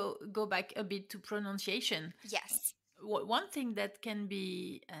would go back a bit to pronunciation. Yes. One thing that can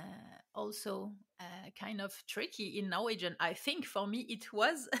be also kind of tricky in Norwegian, I think for me it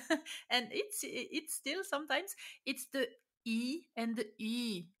was, and it's still sometimes, it's the E and the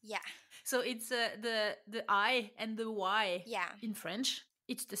E. Yeah. So it's the I and the Y. Yeah. In French,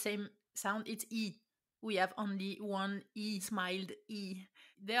 it's the same sound. It's E. We have only one E, smiled E.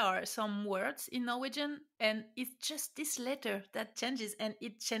 There are some words in Norwegian, and it's just this letter that changes, and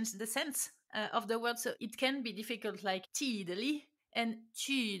it changes the sense of the word. So it can be difficult, like tidelig and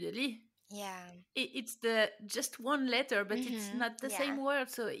tydelig. Yeah. It's just one letter, but it's not the Yeah. same word,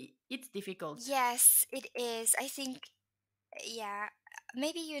 so it's difficult. Yes, it is. I think, yeah,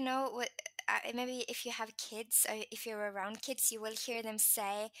 maybe what. Maybe if you have kids or if you're around kids, you will hear them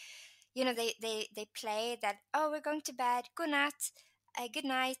say, they play that. Oh, we're going to bed. Good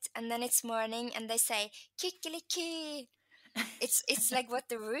night, and then it's morning, and they say kikkeliki. It's like what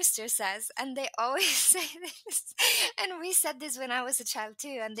the rooster says, and they always say this. And we said this when I was a child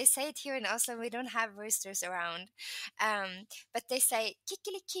too, and they say it here in Oslo. We don't have roosters around, but they say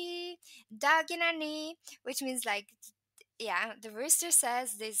kikiliki, dagen er ny, which means like, yeah, the rooster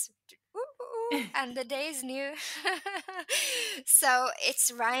says this, ooh, ooh, and the day is new. So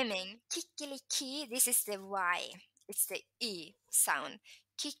it's rhyming. Kikiliki, this is the Y. It's the E sound.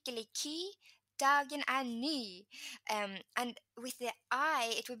 Kikiliki, dagen er ny. And with the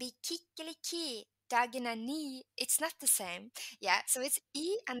I, it would be kikiliki, dagen er ny. It's not the same. Yeah, so it's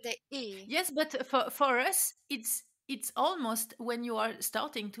E and the E. Yes, but for us, it's almost, when you are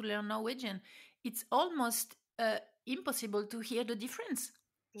starting to learn Norwegian, it's almost impossible to hear the difference.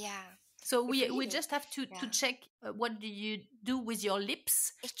 Yeah. So we really- just have to check what do you do with your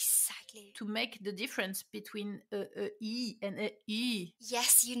lips Exactly. to make the difference between a E and a E.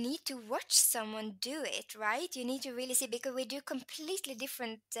 Yes, you need to watch someone do it, right? You need to really see, because we do completely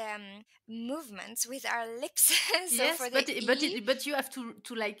different movements with our lips. So Yes, for the but you have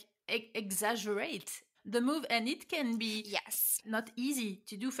to like exaggerate the move, and it can be yes, not easy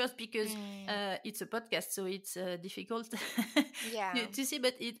to do first because it's a podcast, so it's difficult yeah, to see.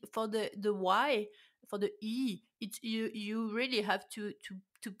 But for the Y, for the E, you really have to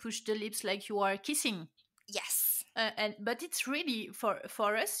push the lips like you are kissing. yes, But it's really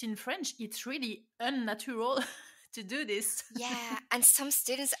for us in French, it's really unnatural to do this. yeah. And some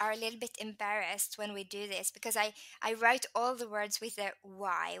students are a little bit embarrassed when we do this, because I write all the words with a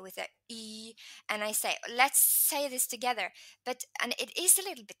Y, with a E, and I say, let's say this together. And it is a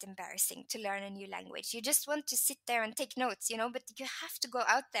little bit embarrassing to learn a new language. You just want to sit there and take notes, but you have to go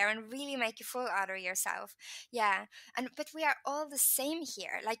out there and really make a fool out of yourself. Yeah. But we are all the same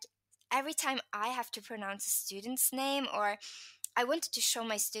here. Like, every time I have to pronounce a student's name, or I wanted to show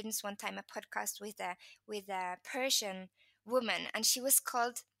my students one time a podcast with a Persian woman, and she was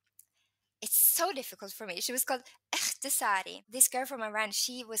called, it's so difficult for me, she was called Ehtesari. This girl from Iran,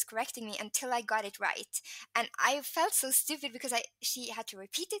 she was correcting me until I got it right. And I felt so stupid because she had to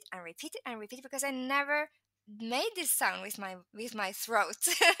repeat it and repeat it and repeat it, because I never made this sound with my throat.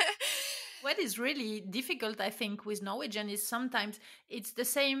 What is really difficult, I think, with Norwegian is sometimes it's the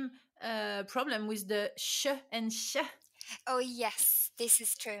same problem with the sh and sh. Oh yes, this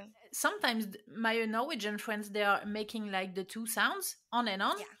is true. Sometimes my Norwegian friends, they are making like the two sounds on and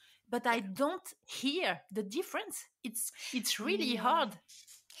on, but I don't hear the difference. It's really hard.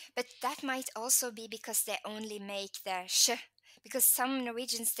 But that might also be because they only make the sh, because some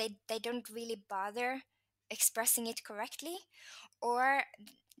Norwegians, they don't really bother expressing it correctly, or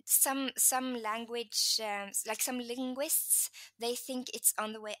some language, like some linguists, they think it's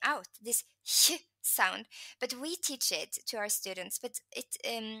on the way out, this sh sound, but we teach it to our students. But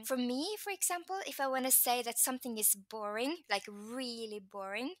it for me, for example, if I want to say that something is boring, like really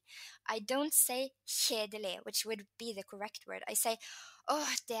boring, I don't say kjedelig, which would be the correct word. I say, oh,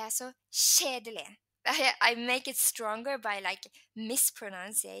 det er så kjedelig. I make it stronger by like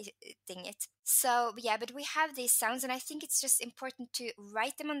mispronouncing it. So yeah, but we have these sounds, and I think it's just important to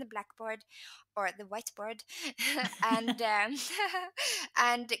write them on the blackboard or the whiteboard, and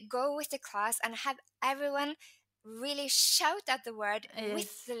and go with the class and have everyone really shout out the word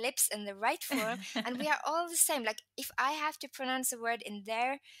with the lips in the right form. And we are all the same. Like, if I have to pronounce a word in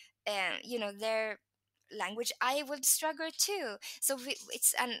their their language, I would struggle too. So we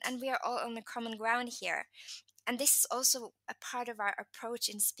are all on the common ground here. And this is also a part of our approach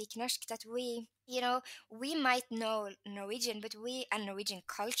in Speak Norsk, that we might know Norwegian, and Norwegian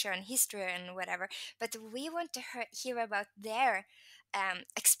culture and history and whatever, but we want to hear about their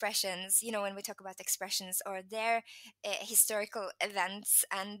expressions, when we talk about expressions, or their historical events,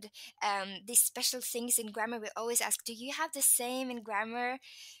 and these special things in grammar. We always ask, do you have the same in grammar?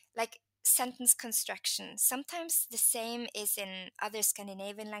 Like, sentence construction. Sometimes the same is in other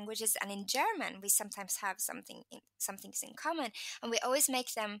Scandinavian languages, and in German we sometimes have some things in common, and we always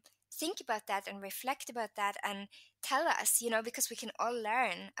make them think about that and reflect about that and tell us, because we can all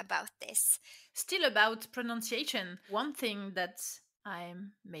learn about this. Still, about pronunciation, one thing that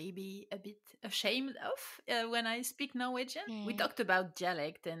I'm maybe a bit ashamed of when I speak Norwegian, we talked about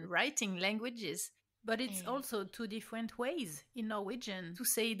dialect and writing languages. But it's also two different ways in Norwegian to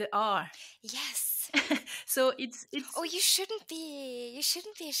say the R. Yes. So it's. Oh, you shouldn't be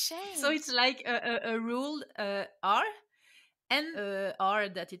ashamed. So it's like a ruled R, and R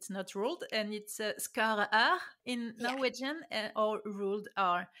that it's not ruled, and it's skare R in Norwegian, or ruled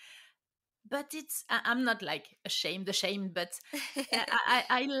R. But I'm not like ashamed, but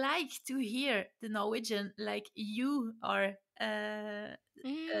I like to hear the Norwegian like you are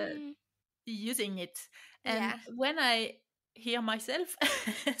using it. And when I hear myself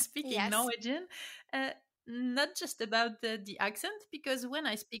speaking Yes. Norwegian, not just about the accent, because when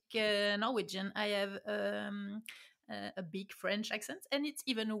I speak Norwegian, I have a big French accent, and it's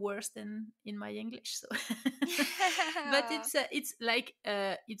even worse than in my English. So, but it's like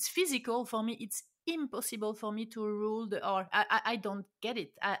it's physical for me. It's impossible for me to rule the R. I don't get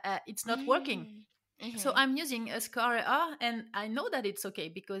it. It's not working. So I'm using a scar R, and I know that it's okay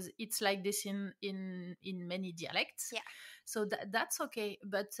because it's like this in many dialects. Yeah. So that's okay,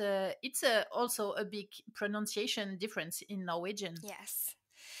 but it's also a big pronunciation difference in Norwegian. Yes,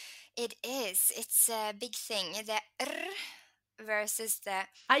 it is. It's a big thing. The R versus the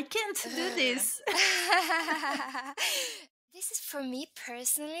I can't do this. This is, for me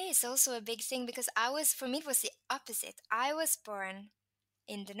personally, it's also a big thing because for me, it was the opposite. I was born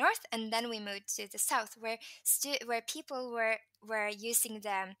in the north, and then we moved to the south, where people were using the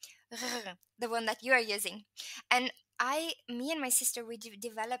r, the one that you are using, and me and my sister, we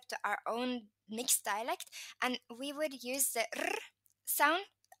developed our own mixed dialect, and we would use the r sound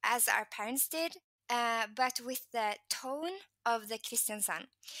as our parents did, but with the tone of the Kristiansand.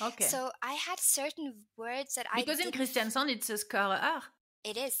 Okay. So I had certain words that because in Kristiansand it's a scar R.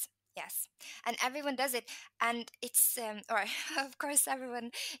 It is. Yes, and everyone does it, and it's or of course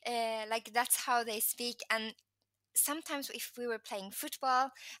everyone like that's how they speak. And sometimes if we were playing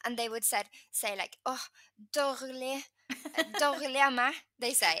football and they would say like, oh, dårlig, dårlig av meg,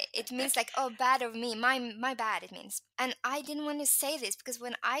 they say. It means like, oh, bad of me, my bad, it means. And I didn't want to say this because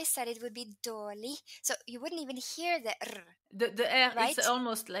when I said it would be dårlig, so you wouldn't even hear the r. The R, right? It's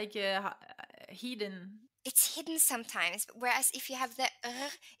almost like hidden. It's hidden sometimes, whereas if you have the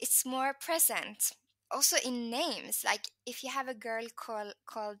r, it's more present. Also in names, like if you have a girl called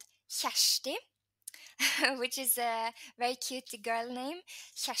Kjersti, which is a very cute girl name,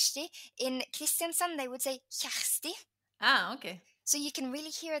 Kjersti. In Kristiansand, they would say Kjersti. Ah, okay. So you can really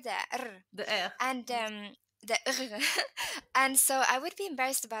hear the r. The R. And the r. And so I would be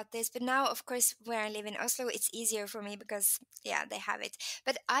embarrassed about this, but now, of course, where I live in Oslo, it's easier for me because, yeah, they have it.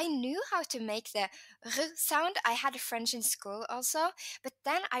 But I knew how to make the r sound. I had French in school also, but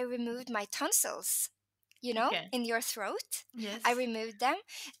then I removed my tonsils. You know, Okay. in your throat. Yes. I removed them,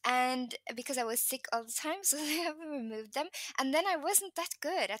 and because I was sick all the time, so I removed them. And then I wasn't that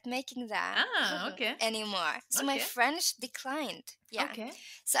good at making that okay. anymore. So my French declined. Yeah. Okay.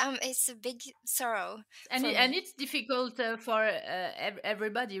 So it's a big sorrow. And it's difficult for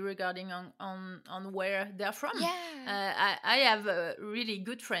everybody regarding on where they're from. Yeah. I have really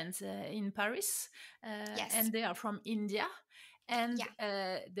good friends in Paris, Yes. and they are from India. And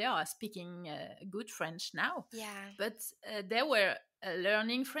Yeah. they are speaking good French now. Yeah. But they were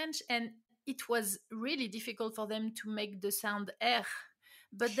learning French, and it was really difficult for them to make the sound R.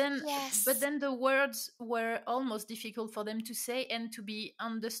 But then, Yes. the words were almost difficult for them to say and to be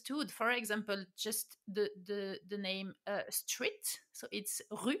understood. For example, just the name street, so it's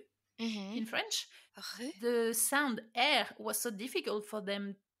rue in French. Rue? The sound R was so difficult for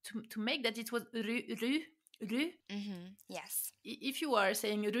them to make that it was rue. Yes. If you are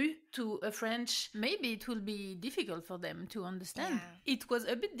saying rue to a French, maybe it will be difficult for them to understand. Yeah. It was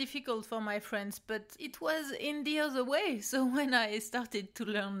a bit difficult for my friends, but it was in the other way. So when I started to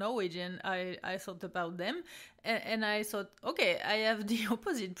learn Norwegian, I thought about them, and I thought, okay, I have the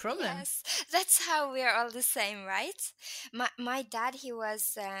opposite problem. Yes, that's how we're all the same, right? My dad, he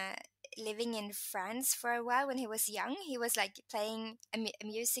was living in France for a while when he was young. He was like playing a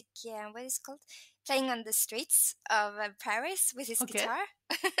music, what is it called? Playing on the streets of Paris with his guitar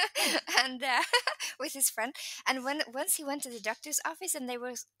and with his friend. And once he went to the doctor's office and they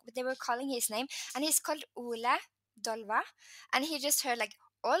were calling his name, and he's called Ole Dolva, and he just heard like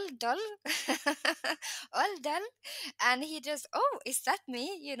Oldol, Oldol, and he just, oh, is that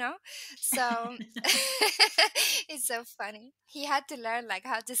me? You know, so it's so funny. He had to learn like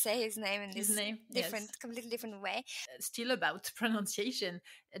how to say his name in this completely different way. Still about pronunciation,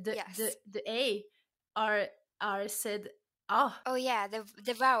 the A are said ah. Oh yeah,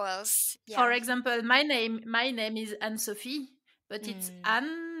 the vowels. Yeah. For example, my name is Anne-Sophie, but it's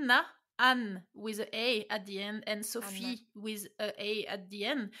Anne with a at the end, and Sophie with a at the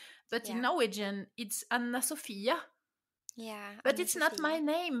end. But in Norwegian, it's Anna Sofia. Yeah. But it's not my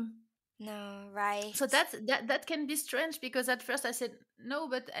name. No, right. So that can be strange, because at first I said no,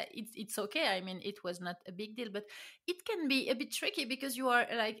 but it's okay. I mean, it was not a big deal, but it can be a bit tricky because you are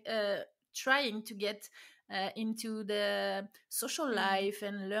like trying to get into the social life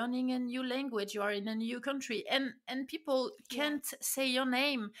and learning a new language. You are in a new country, and people can't say your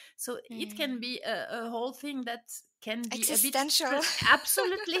name, so it can be a whole thing that can be a bit Existential.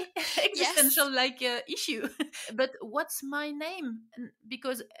 absolutely Yes. existential like issue. But what's my name?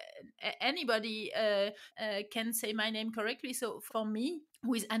 Because anybody can say my name correctly. So for me,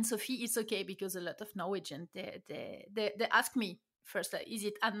 with Anne-Sophie, it's okay, because a lot of Norwegian, they ask me first, is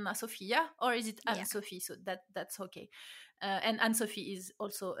it Anna Sofia or is it Yeah. Anne-Sophie? So that's okay. And Anne-Sophie is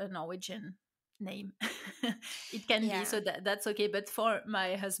also a Norwegian name. It can be, Yeah. so that's okay. But for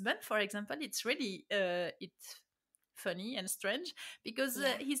my husband, for example, it's really it's funny and strange, because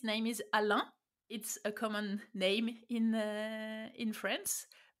Yeah. his name is Alain. It's a common name in France,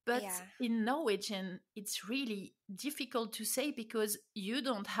 but Yeah. in Norwegian it's really difficult to say, because you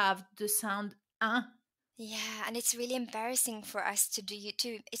don't have the sound un. Yeah, and it's really embarrassing for us to do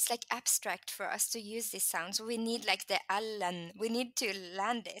to it's like abstract for us to use this sound. So we need like the Allen. We need to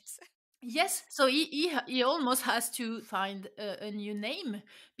land it. Yes, so he almost has to find a new name,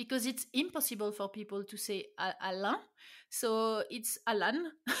 because it's impossible for people to say Alain. So it's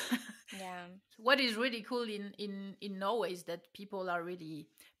Alan. Yeah. What is really cool in Norway is that people are really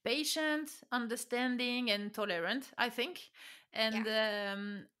patient, understanding, and tolerant, I think. And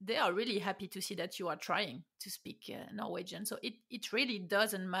they are really happy to see that you are trying to speak Norwegian. So it really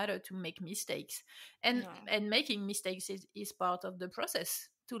doesn't matter to make mistakes. And, No. and making mistakes is part of the process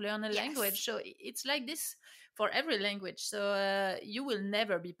to learn a language. Yes. So it's like this for every language. So you will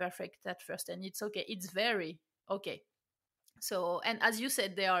never be perfect at first, and it's okay. It's very okay. So, and as you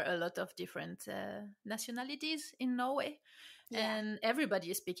said, there are a lot of different nationalities in Norway, Yeah. and everybody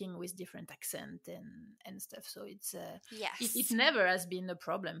is speaking with different accent and stuff. So it's it Yes. never has been a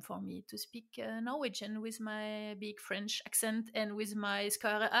problem for me to speak Norwegian with my big French accent and with my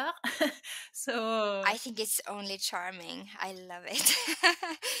skare r. So I think it's only charming. I love it.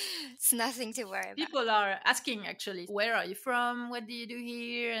 It's nothing to worry about. people are asking, actually, where are you from, what do you do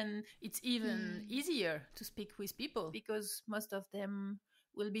here? And it's even Hmm. easier to speak with people, because most of them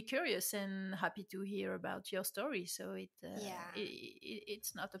will be curious and happy to hear about your story. So Yeah.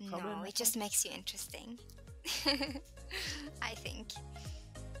 it's not a problem No, at it all. just makes you interesting. I think.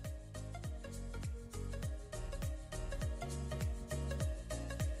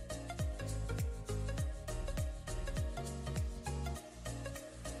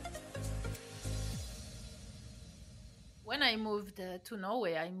 When I moved to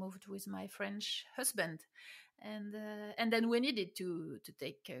Norway, I moved with my French husband, and then we needed to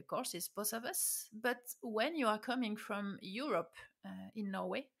take courses, both of us. But when you are coming from Europe in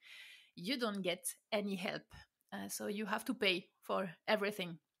Norway, you don't get any help, so you have to pay for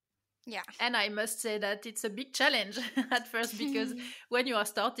everything. Yeah. And I must say that it's a big challenge at first, because when you are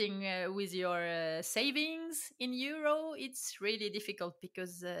starting with your savings in euro, it's really difficult,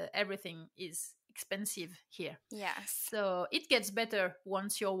 because everything is expensive here. Yes. So it gets better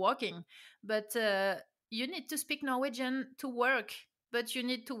once you're working, but you need to speak Norwegian to work, but you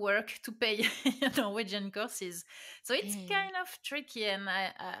need to work to pay your Norwegian courses. So it's Hmm. kind of tricky, and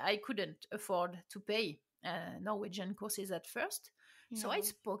I couldn't afford to pay Norwegian courses at first. So I No.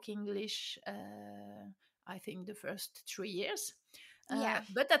 spoke English, I think, the first 3 years. Yeah.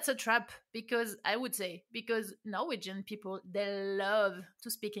 But that's a trap, because I would say, because Norwegian people, they love to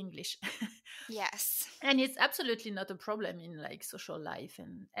speak English. Yes. And it's absolutely not a problem in like social life,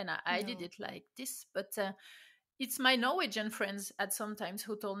 and I did No. it like this. But it's my Norwegian friends at sometimes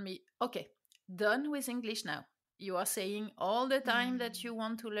who told me, okay, done with English now. You are saying all the time that you Hmm.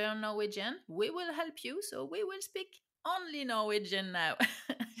 want to learn Norwegian. We will help you, so we will speak only Norwegian now.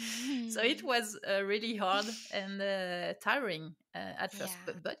 So it was really hard and tiring at first,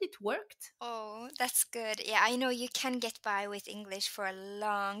 Yeah. but it worked. Oh, that's good. Yeah, I know you can get by with English for a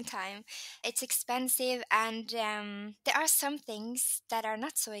long time. It's expensive, and there are some things that are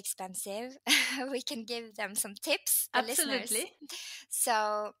not so expensive. We can give them some tips, the listeners. Absolutely.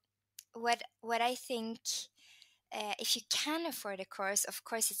 So, what I think, if you can afford a course, of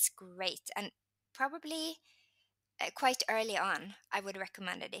course, it's great, and probably quite early on, I would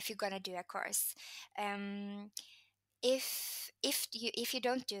recommend it if you're gonna do a course. Um, if you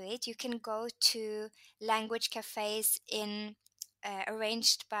don't do it, you can go to language cafes in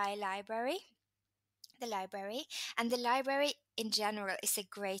arranged by the library, and the library in general is a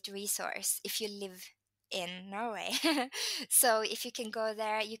great resource if you live in Norway. So if you can go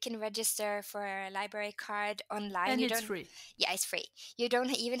there, you can register for a library card online. And You it's don't, free. yeah, it's free. You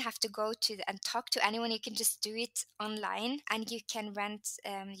don't even have to go to and talk to anyone. You can just do it online, and you can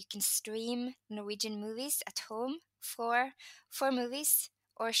you can stream Norwegian movies at home for movies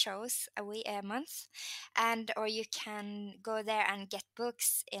or shows a month, and or you can go there and get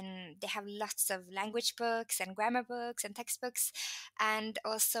books in. They have lots of language books and grammar books and textbooks, and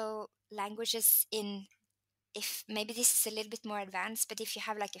also languages in if maybe this is a little bit more advanced, but if you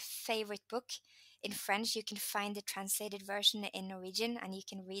have like a favorite book in French, you can find the translated version in Norwegian and you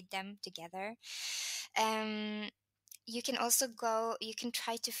can read them together. You can also you can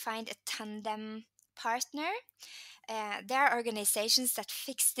try to find a tandem partner. There are organizations that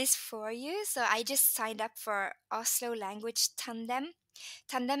fix this for you. So I just signed up for Oslo Language Tandem.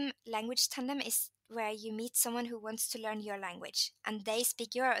 Language Tandem is where you meet someone who wants to learn your language and they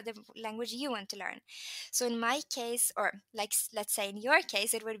speak the language you want to learn. So in my case, or like let's say in your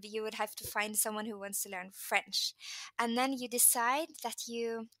case, it would be you would have to find someone who wants to learn French, and then you decide that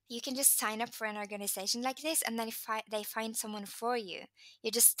you can just sign up for an organization like this, and then they find someone for you.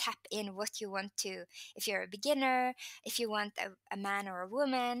 You just tap in what you want to. If you're a beginner, if you want a man or a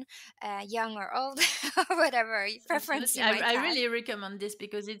woman, young or old, or whatever preference you might have. I really recommend this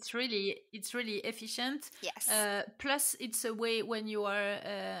because it's really efficient. Yes. Plus, it's a way when you are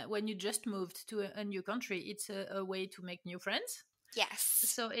when you just moved to a new country. It's a way to make new friends. Yes.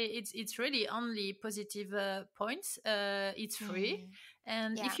 So it's really only positive points. It's free,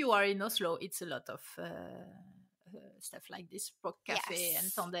 and if you are in Oslo, it's a lot of stuff like this, Språk Cafe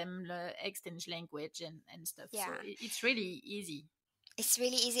and Tandem, exchange language and stuff. Yeah. So it's really easy. It's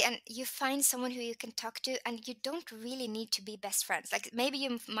really easy, and you find someone who you can talk to, and you don't really need to be best friends. Like maybe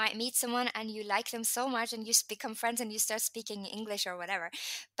you might meet someone and you like them so much and you become friends and you start speaking English or whatever.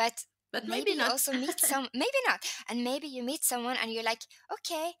 But maybe not. You also meet maybe not. And maybe you meet someone and you're like,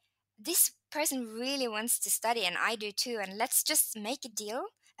 okay, this person really wants to study and I do too. And let's just make a deal,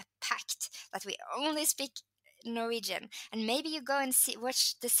 a pact that we only speak Norwegian, and maybe you go and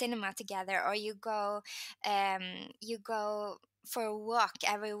watch the cinema together, or you go for a walk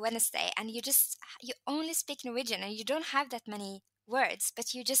every Wednesday, and you only speak Norwegian, and you don't have that many words,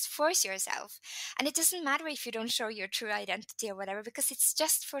 but you just force yourself, and it doesn't matter if you don't show your true identity or whatever, because it's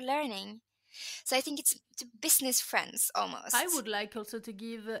just for learning. So I think it's to business friends almost. I would like also to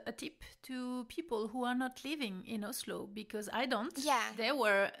give a tip to people who are not living in Oslo, because I don't. Yeah. There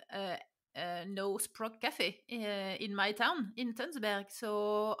were no Språk Cafe in my town, in Tønsberg,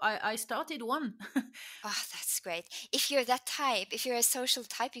 so I started one. Oh, that's great. If you're that type, if you're a social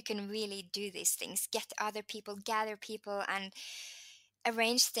type, you can really do these things. Get other people, gather people, and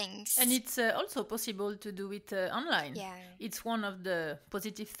arrange things. And it's also possible to do it online. Yeah. It's one of the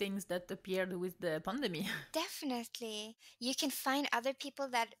positive things that appeared with the pandemic. Definitely. You can find other people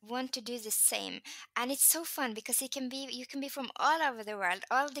that want to do the same. And it's so fun because you can be from all over the world,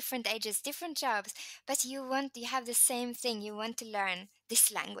 all different ages, different jobs, but you have the same thing. You want to learn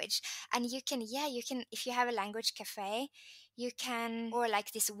this language. And you can, if you have a language cafe, you can, or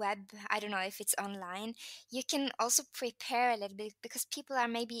like this web, I don't know if it's online, you can also prepare a little bit, because people are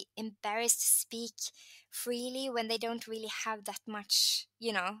maybe embarrassed to speak freely when they don't really have that much,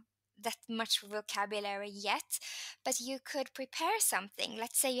 that much vocabulary yet. But you could prepare something.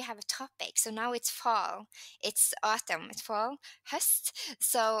 Let's say you have a topic. So now it's fall, it's autumn, it's fall, höst.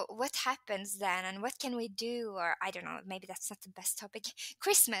 So what happens then, and what can we do? Or I don't know, maybe that's not the best topic.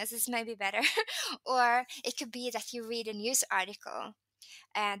 Christmas is maybe better. Or it could be that you read a news article.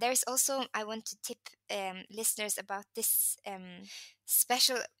 There's also, I want to tip listeners about this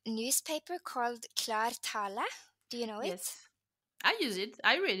special newspaper called KLARTALE. Do you know it? Yes. I use it.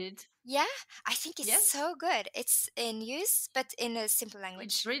 I read it. Yeah, I think it's so good. It's in use, but in a simple language.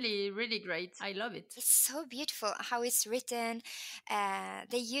 It's really, really great. I love it. It's so beautiful how it's written.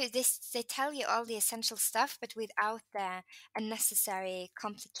 They tell you all the essential stuff, but without the unnecessary,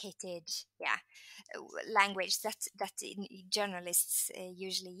 complicated, language that journalists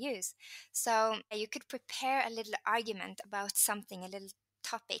usually use. So you could prepare a little argument about something, a little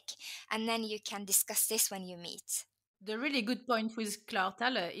topic, and then you can discuss this when you meet. The really good point with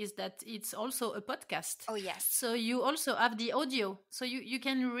KLARTALE is that it's also a podcast. Oh, yes. So you also have the audio. So you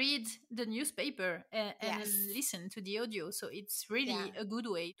can read the newspaper and listen to the audio. So it's really a good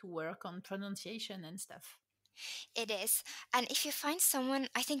way to work on pronunciation and stuff. It is. And if you find someone,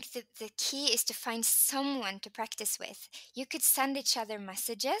 I think the key is to find someone to practice with. You could send each other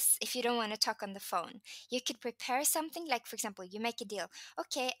messages if you don't want to talk on the phone. You could prepare something, like, for example, you make a deal.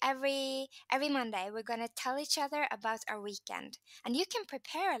 Okay, every Monday we're going to tell each other about our weekend. And you can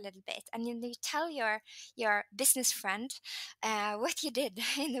prepare a little bit, and then you tell your business friend what you did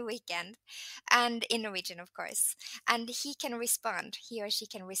in the weekend, and in Norwegian, of course. And he or she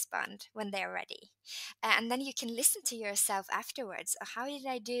can respond when they're ready. And then you can listen to yourself afterwards. How did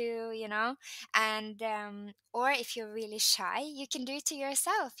I do, And or if you're really shy, you can do it to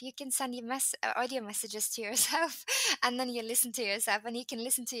yourself. You can send audio messages to yourself, and then you listen to yourself, and you can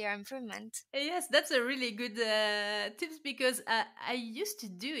listen to your improvement. Yes, that's a really good tips, because I used to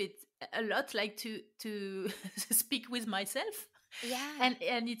do it a lot like to speak with myself, Yeah,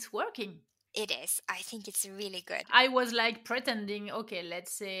 and it's working. it is. I think it's really good. I was like pretending, okay,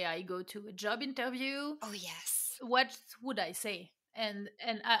 let's say I go to a job interview. Oh, yes. What would I say? And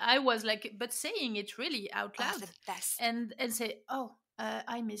I was like, but saying it really out Oh, loud, the best. and say, oh,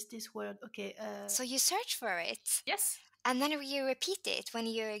 I missed this word. Okay, So you search for it. yes, And then you repeat it when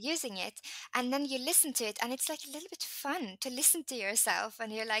you're using it, and then you listen to it, and it's like a little bit fun to listen to yourself,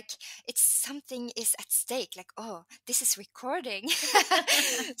 and you're like, it's something is at stake, like, oh, this is recording.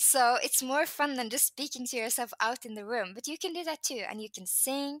 So it's more fun than just speaking to yourself out in the room, but you can do that too, and you can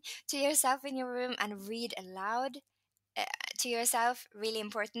sing to yourself in your room and read aloud uh, to yourself, really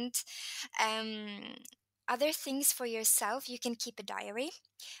important. um Other things for yourself, you can keep a diary.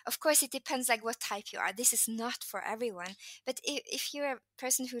 Of course, it depends like what type you are. This is not for everyone, but if you're a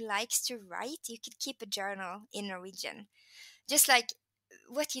person who likes to write, you could keep a journal in Norwegian, just like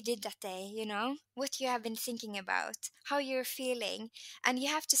what you did that day, what you have been thinking about, how you're feeling, and you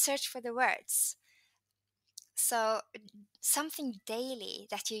have to search for the words. So something daily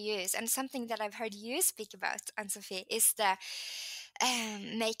that you use, and something that I've heard you speak about, Anne-Sophie, is the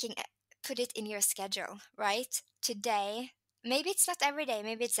making put it in your schedule, right? Today, maybe it's not every day,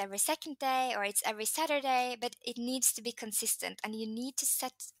 maybe it's every second day or it's every Saturday, but it needs to be consistent, and you need to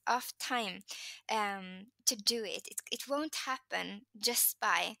set off time to do it. It won't happen just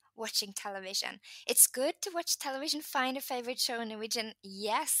by watching television. It's good to watch television, find a favorite show in Norwegian.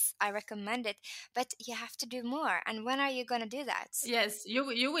 Yes, I recommend it, but you have to do more. And when are you going to do that? yes.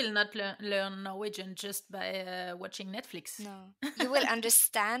 You will not learn Norwegian just by watching Netflix. No, you will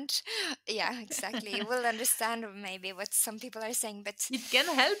understand. Yeah, exactly. You will understand maybe what some people are saying, but It can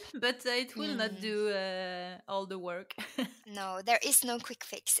help, but it will not do all the work. no, there is no quick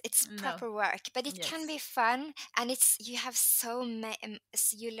fix. It's No. proper work, but it can Yes. be fun, and you have so many.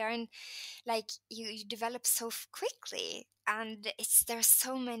 You learn, like you develop so quickly, and there's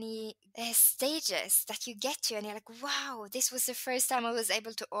so many stages that you get to, and you're like, wow, this was the first time I was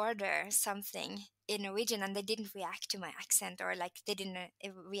able to order something in Norwegian, and they didn't react to my accent, or like they didn't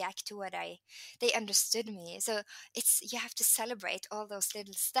react to they understood me. So you have to celebrate all those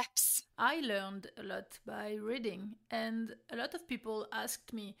little steps. I learned a lot by reading, and a lot of people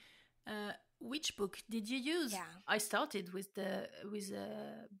asked me, which book did you use? Yeah. I started with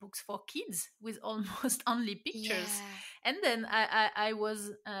books for kids with almost only pictures, Yeah. and then I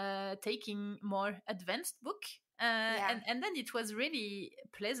was taking more advanced book, and then it was really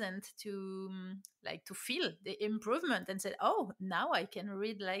pleasant to to feel the improvement and say, oh, now I can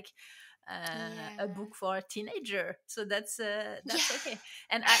read like a book for a teenager. So that's okay.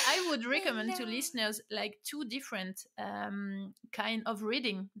 And I would recommend to listeners like two different kind of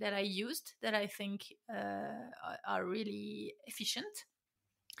reading that I used that I think are really efficient.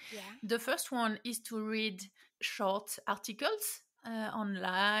 Yeah. The first one is to read short articles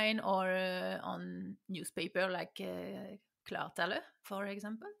online or on newspaper like KLARTALE, for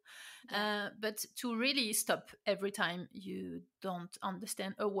example. But to really stop every time you don't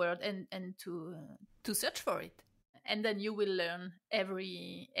understand a word and to search for it. And then you will learn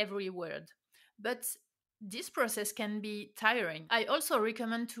every word. But this process can be tiring. I also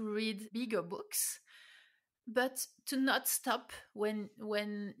recommend to read bigger books, but to not stop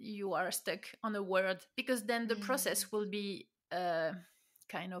when you are stuck on a word, because then the process will be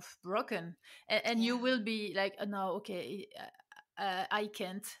kind of broken, and you will be like, no, okay, I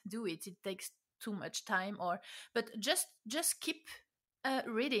can't do it, it takes too much time. But just keep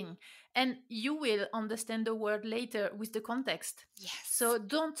reading, and you will understand the word later with the context. Yes. So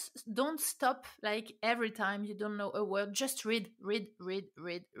don't stop like every time you don't know a word. Just read,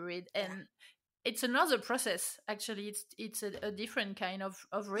 and it's another process. Actually, it's a different kind of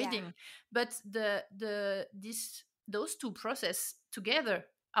reading, but those two process together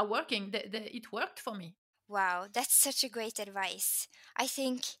are working. It worked for me. Wow, that's such a great advice. I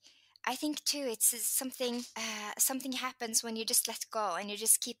think too, it's something happens when you just let go and you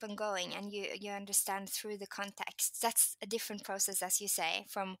just keep on going, and you understand through the context. That's a different process, as you say,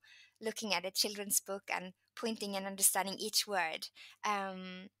 from looking at a children's book and pointing and understanding each word.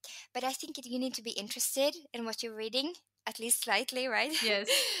 But I think you need to be interested in what you're reading, at least slightly, right? Yes.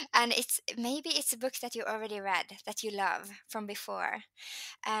 And maybe it's a book that you already read that you love from before.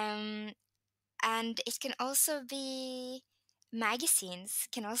 And it can also be magazines,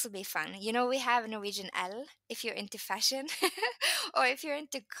 can also be fun. We have Norwegian L if you're into fashion or if you're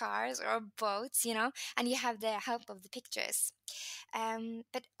into cars or boats, and you have the help of the pictures.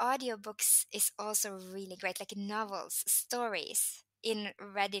 But audiobooks is also really great, like novels, stories.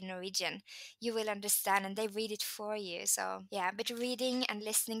 read in Norwegian, you will understand, and they read it for you. So yeah, but reading and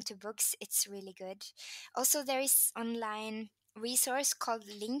listening to books, it's really good. Also, there is online resource called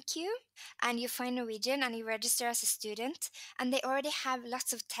LinkU, and you find Norwegian and you register as a student, and they already have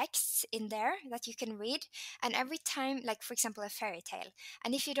lots of texts in there that you can read. And every time, like for example a fairy tale,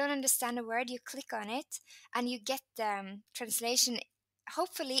 and if you don't understand a word, you click on it and you get the translation,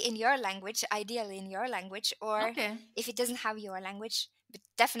 hopefully in your language, ideally in your language, or Okay. if it doesn't have your language, but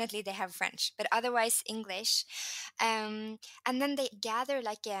definitely they have French, but otherwise English. And then they gather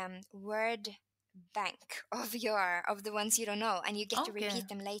like a word bank of the ones you don't know, and you get to Okay. repeat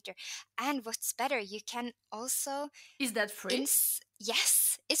them later. And what's better, you can also Is that free?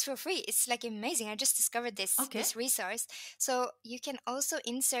 yes, it's for free. It's like amazing. I just discovered Okay. this resource. So you can also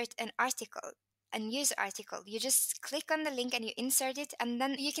insert an article, a news article. You just click on the link and you insert it, and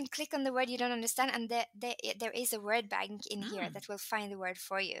then you can click on the word you don't understand, and there is a word bank in here that will find the word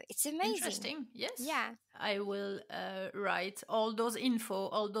for you. It's amazing. Interesting. Yes. Yeah. I will write all those info,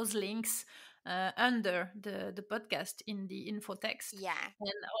 all those links under the podcast in the info text. Yeah.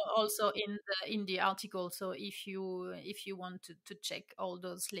 And also in the article. So if you want to check all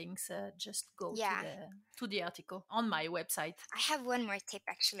those links, just go to the article on my website. I have one more tip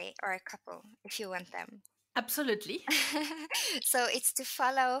actually, or a couple, if you want them. Absolutely. So it's to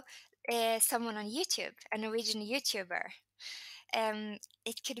follow someone on YouTube, a Norwegian YouTuber.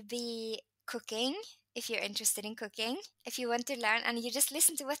 It could be cooking, if you're interested in cooking, if you want to learn, and you just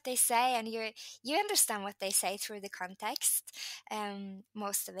listen to what they say, and you understand what they say through the context,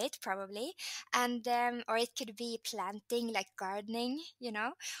 most of it probably. And or it could be planting, like gardening,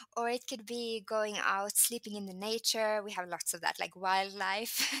 or it could be going out, sleeping in the nature. We have lots of that, like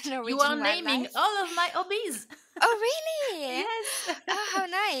wildlife. Norwegian you are naming wildlife. all of my hobbies. Oh, really? Yes. Oh, how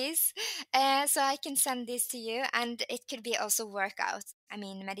nice. So I can send this to you, and it could be also workout. I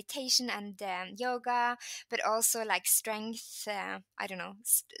mean, meditation and yoga, but also like strength, I don't know,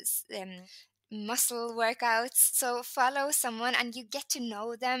 muscle workouts. So follow someone and you get to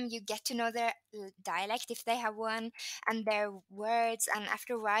know them. You get to know their dialect if they have one, and their words. And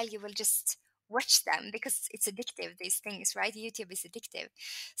after a while, you will just watch them because it's addictive, these things, right? YouTube is addictive.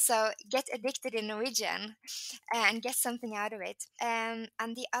 So get addicted in Norwegian and get something out of it. And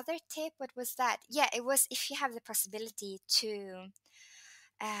the other tip, what was that? Yeah, it was if you have the possibility to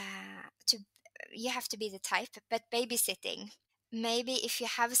you have to be the type, but babysitting. Maybe if you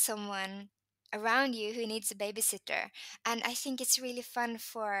have someone around you who needs a babysitter, and I think it's really fun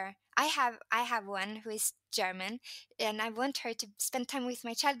for. I have one who is German, and I want her to spend time with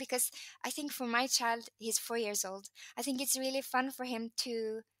my child because I think for my child, he's 4 years old. I think it's really fun for him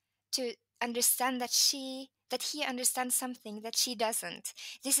to understand that he understands something that she doesn't.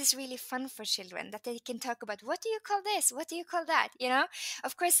 This is really fun for children, that they can talk about, what do you call this, what do you call that,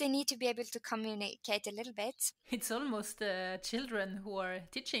 of course they need to be able to communicate a little bit. It's almost children who are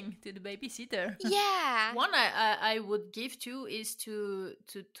teaching to the babysitter. Yeah. One I would give to is to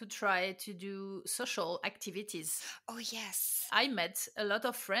try to do social activities. Oh yes. I met a lot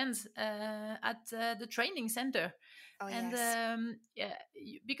of friends at the training center. Oh, and yes.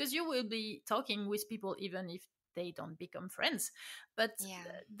 because you will be talking with people even if they don't become friends, but Yeah.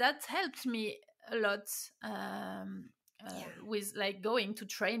 that helped me a lot with like going to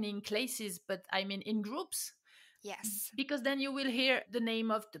training classes, but I mean in groups. Yes. Because then you will hear the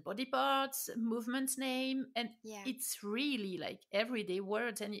name of the body parts, movement's name, and Yeah. it's really like everyday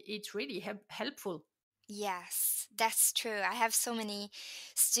words, and it's really helpful. Yes, that's true. I have so many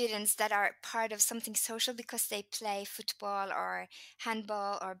students that are part of something social because they play football or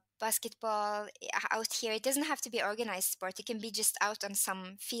handball or basketball out here. It doesn't have to be organized sport. It can be just out on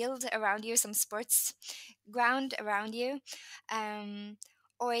some field around you, some sports ground around you.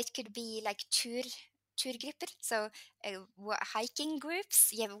 Or it could be like turgrupper, so hiking groups.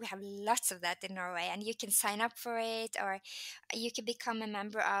 Yeah, we have lots of that in Norway, and you can sign up for it, or you can become a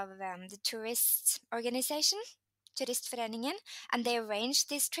member of the tourist organization, Turistforeningen, and they arrange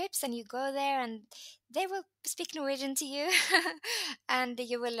these trips, and you go there, and they will speak Norwegian to you, and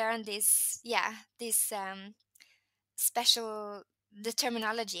you will learn this special the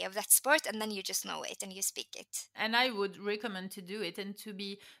terminology of that sport, and then you just know it and you speak it. And I would recommend to do it, and to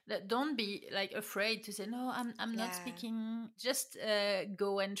be don't be like afraid to say no, I'm not speaking. Just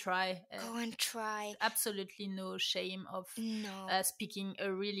go and try. Absolutely no shame of speaking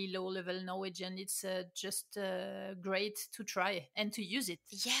a really low level Norwegian. It's just great to try and to use it.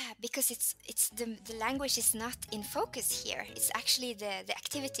 Yeah, because it's the language is not in focus here. It's actually the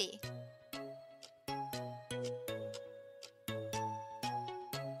activity.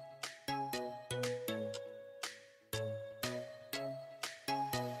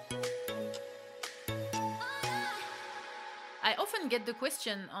 I often get the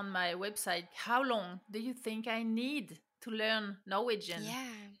question on my website, how long do you think I need to learn Norwegian? Yeah.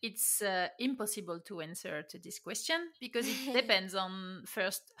 It's impossible to answer to this question because it depends on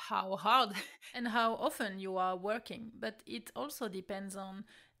first how hard and how often you are working, but it also depends on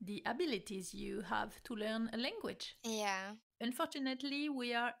the abilities you have to learn a language. Yeah. Unfortunately,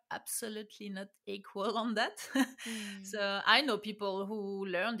 we are absolutely not equal on that. Mm. So I know people who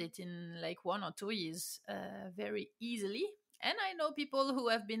learned it in like 1 or 2 years very easily. And I know people who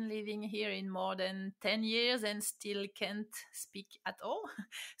have been living here in more than 10 years and still can't speak at all.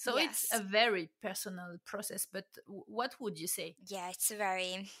 So it's a Yes. very personal process. But what would you say? Yeah, it's a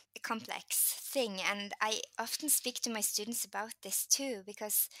very complex thing. And I often speak to my students about this too,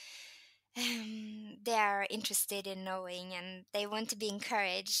 because they are interested in knowing and they want to be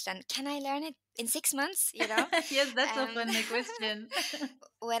encouraged. And can I learn it in 6 months? Yes, that's Um, often the question.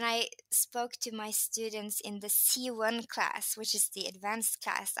 when I spoke to my students in the C1 class, which is the advanced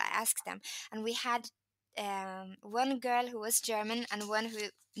class, I asked them, and we had one girl who was German and one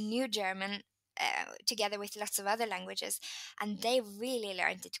who knew German together with lots of other languages, and they really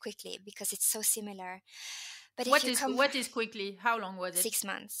learned it quickly because it's so similar. But if you come What is quickly? How long was it? 6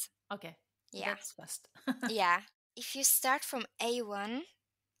 months, Okay, yeah, that's fast. yeah. If you start from A1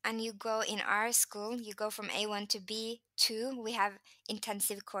 and you go in our school, you go from A1 to B2, we have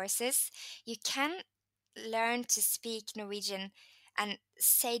intensive courses. You can learn to speak Norwegian and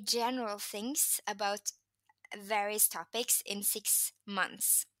say general things about various topics in 6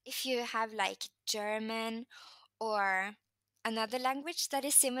 months. If you have like German or another language that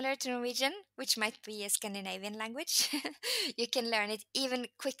is similar to Norwegian, which might be a Scandinavian language, you can learn it even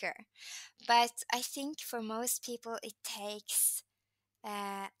quicker. But I think for most people it takes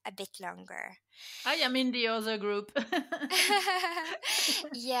a bit longer. I am in the other group.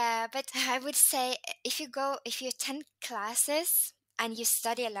 Yeah, but I would say if you attend classes and you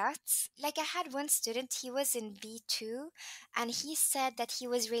study a lot, like I had one student, he was in B2 and he said that he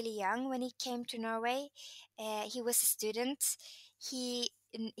was really young when he came to Norway. He was a student. He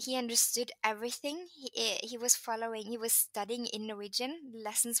understood everything. He was studying in Norwegian.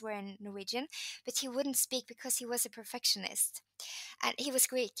 Lessons were in Norwegian, but he wouldn't speak because he was a perfectionist. And he was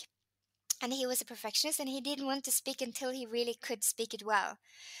Greek. And he was a perfectionist and he didn't want to speak until he really could speak it well.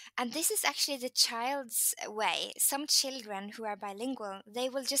 And this is actually the child's way. Some children who are bilingual, they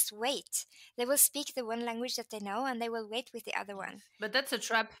will just wait. They will speak the one language that they know and they will wait with the other one. But that's a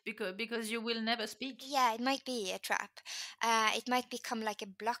trap because you will never speak. Yeah, it might be a trap. It might become like a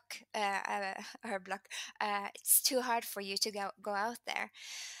block or a block. It's too hard for you to go out there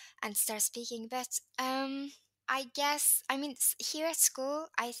and start speaking. But I guess, I mean, here at school,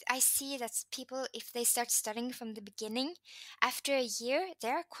 I see that people, if they start studying from the beginning, after a year,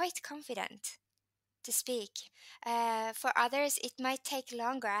 they're quite confident to speak. For others, it might take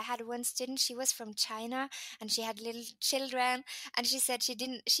longer. I had one student, she was from China and she had little children, and she said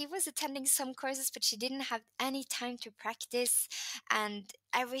she was attending some courses, but she didn't have any time to practice, and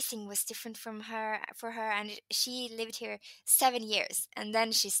everything was different for her, and she lived here 7 years, and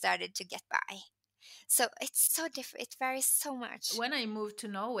then she started to get by. So it's so different. It varies so much. When I moved to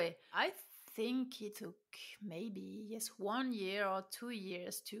Norway, I think it took maybe 1 year or 2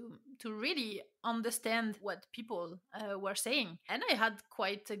 years to really understand what people were saying, and I had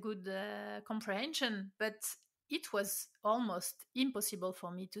quite a good comprehension, but it was almost impossible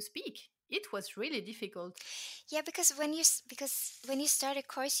for me to speak. It was really difficult. Yeah, because when you start a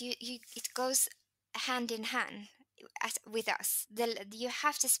course, it goes hand in hand with us. You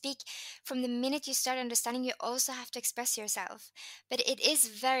have to speak from the minute you start understanding. You also have to express yourself, but it is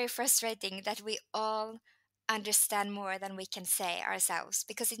very frustrating that we all understand more than we can say ourselves,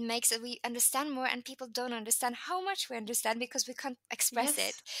 because it makes we understand more and people don't understand how much we understand because we can't express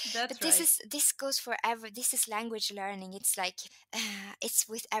it. That's But this goes forever. This is language learning. It's like it's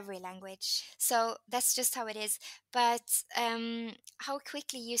with every language, so that's just how it is. But how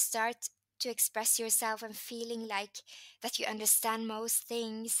quickly you start to express yourself and feeling like that you understand most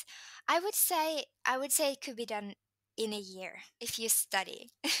things, I would say it could be done in a year if you study.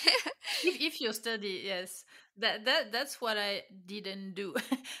 If you study, yes, that's what I didn't do.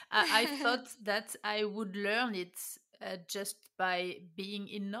 I thought that I would learn it just by being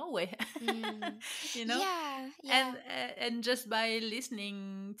in Norway, Mm. you know, Yeah, yeah. and just by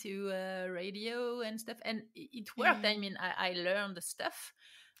listening to radio and stuff, and it worked. I mean, I learned the stuff,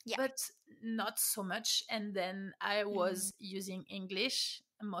 Yeah. but not so much. And then I was using English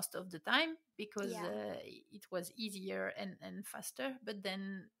most of the time because Yeah. it was easier and faster. But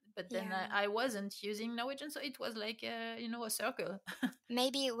then Yeah. I wasn't using Norwegian, so it was like a circle.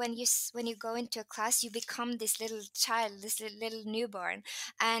 maybe when you go into a class, you become this little child, this little newborn,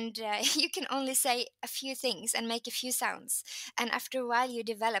 and you can only say a few things and make a few sounds, and after a while you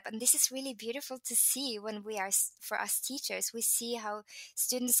develop. And this is really beautiful to see when we are, for us teachers, we see how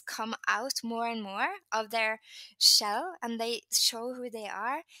students come out more and more of their shell and they show who they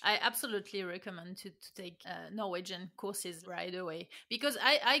are. I absolutely recommend to take Norwegian courses right away, because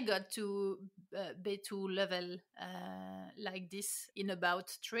I got to B2 level like this in about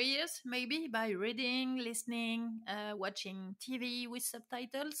 3 years, maybe, by reading, listening, watching TV with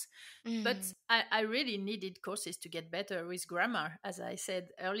subtitles. But I really needed courses to get better with grammar, as I said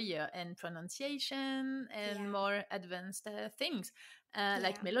earlier, and pronunciation and more advanced things.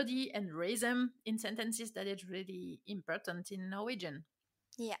 Like melody and rhythm in sentences, that is really important in Norwegian.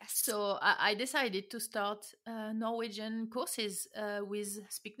 Yes. So I decided to start Norwegian courses with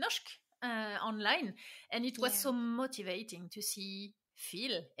Speak Norsk online, and it was so motivating to see,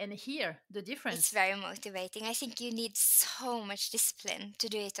 feel, and hear the difference. It's very motivating. I think you need so much discipline to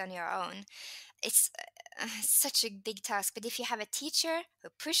do it on your own. It's such a big task, but if you have a teacher who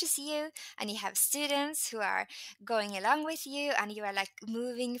pushes you and you have students who are going along with you and you are like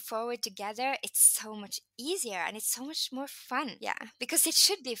moving forward together, it's so much easier and it's so much more fun. Yeah, because it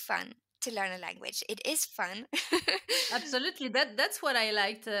should be fun to learn a language. It is fun. Absolutely. That's what I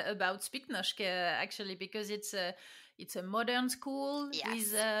liked about Speak Norsk, actually, because it's a modern school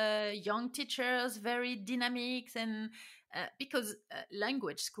with young teachers, very dynamic, and because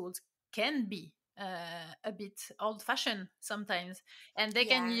language schools can be a bit old-fashioned sometimes, and they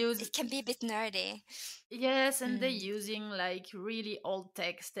can use, it can be a bit nerdy. Yes, and they're using like really old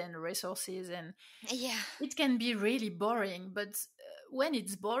text and resources, and it can be really boring. But when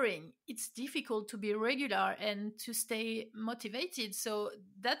it's boring, it's difficult to be regular and to stay motivated. So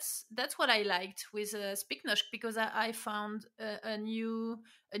that's what I liked with Speak Norsk, because I found a new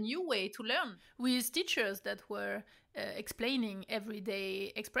way to learn with teachers that were explaining everyday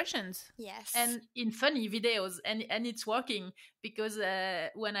expressions. Yes. And in funny videos, and it's working, because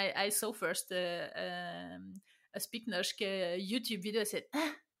when I saw first a Speak Norsk YouTube video, I said,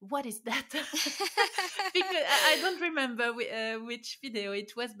 what is that? Because I don't remember which video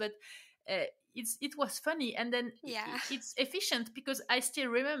it was, but it was funny, and then it's efficient because I still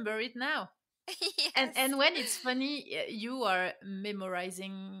remember it now. Yes. And when it's funny, you are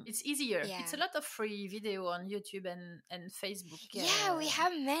memorizing. It's easier. It's a lot of free video on YouTube and Facebook. Yeah, we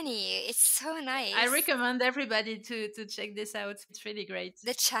have many. It's so nice. I recommend everybody to check this out. It's really great.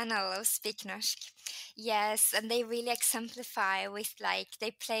 The channel of Speak Norsk. Yes, and they really exemplify with, like,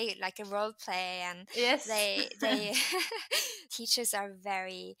 they play like a role play, and they teachers are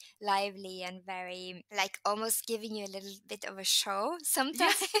very lively and very, like, almost giving you a little bit of a show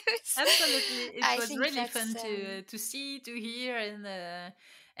sometimes. Yes, absolutely. It was really fun to see, to hear,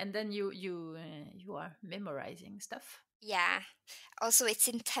 and then you are memorizing stuff. Yeah. Also, it's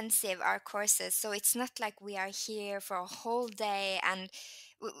intensive, our courses, so it's not like we are here for a whole day, and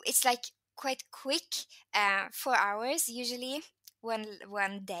it's like quite quick, 4 hours usually.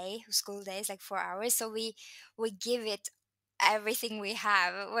 One day, school day is like 4 hours, so we give it everything we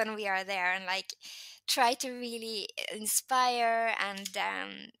have when we are there, and like try to really inspire and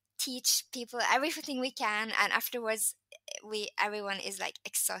teach people everything we can, and afterwards everyone is like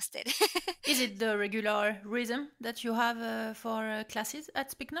exhausted. Is it the regular rhythm that you have for classes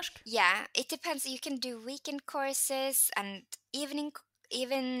at Speak Norsk? Yeah, it depends. You can do weekend courses and evening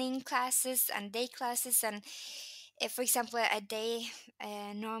classes and day classes, and if, for example,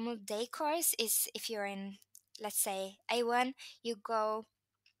 a normal day course is if you're in, let's say, A1, you go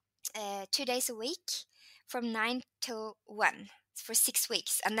 2 days a week from 9 till 1 for 6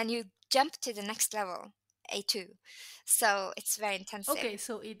 weeks, and then you jump to the next level, A2. So it's very intensive. Okay,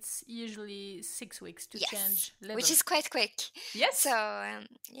 so it's usually 6 weeks to change level. Which is quite quick. Yes. So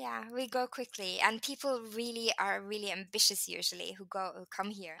we go quickly, and people really are really ambitious usually who come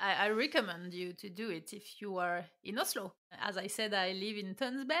here. I recommend you to do it if you are in Oslo. As I said, I live in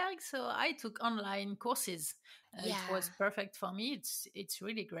Tønsberg, so I took online courses. It was perfect for me. It's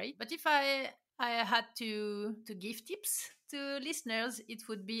really great. But if I had to give tips to listeners, it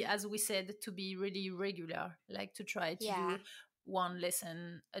would be, as we said, to be really regular, like to try to do one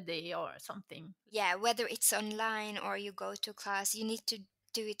lesson a day or something. Yeah, whether it's online or you go to class, you need to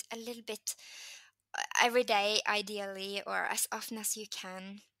do it a little bit every day, ideally, or as often as you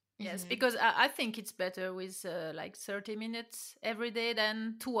can. Yes, because I think it's better with like 30 minutes every day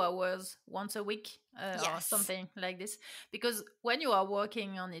than 2 hours once a week or something like this. Because when you are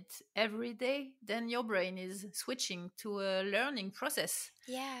working on it every day, then your brain is switching to a learning process.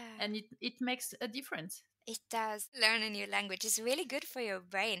 Yeah. And it makes a difference. It does. Learn a new language is really good for your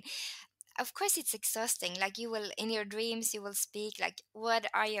brain. Of course, it's exhausting. Like you will, in your dreams, you will speak. Like, what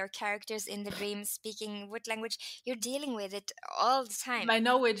are your characters in the dream speaking? What language? You're dealing with it all the time. My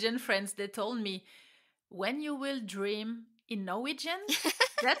Norwegian friends, they told me, when you will dream in Norwegian,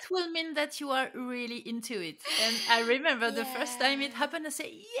 that will mean that you are really into it. And I remember the first time it happened, I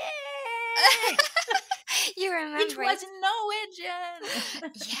said, yeah! You remember it was in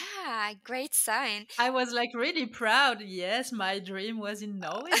Norwegian. Yeah, great sign. I was like really proud. Yes, my dream was in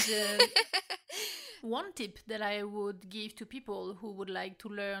Norwegian. One tip that I would give to people who would like to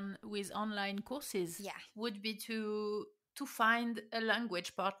learn with online courses would be to find a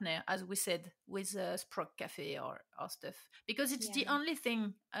language partner, as we said, with a Språk Cafe or stuff. Because it's the only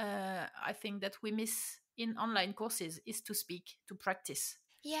thing I think that we miss in online courses is to speak, to practice.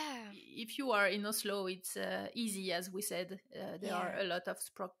 Yeah. If you are in Oslo, it's easy, as we said. There are a lot of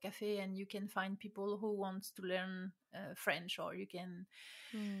Språk Cafe, and you can find people who want to learn French, or you can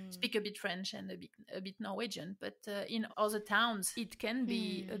speak a bit French and a bit Norwegian. But in other towns, it can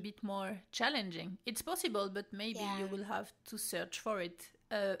be a bit more challenging. It's possible, but maybe you will have to search for it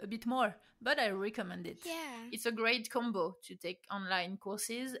a bit more. But I recommend it. Yeah. It's a great combo to take online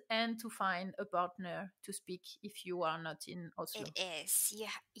courses and to find a partner to speak if you are not in Oslo. It is.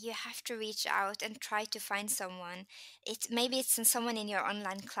 You have to reach out and try to find someone. Maybe it's someone in your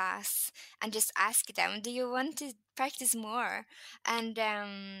online class, and just ask them, do you want to practice more? And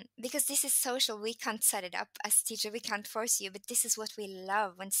because this is social, we can't set it up as teacher, we can't force you, but this is what we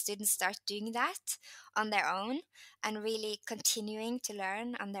love when students start doing that on their own and really continuing to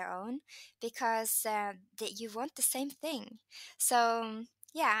learn on their own, because you want the same thing. So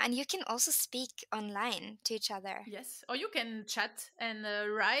yeah, and you can also speak online to each other. Yes, or you can chat and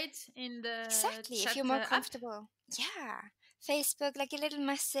write in the exactly chat if you're more app. comfortable. Yeah, Facebook, like a little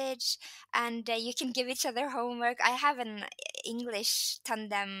message, and you can give each other homework. I have an English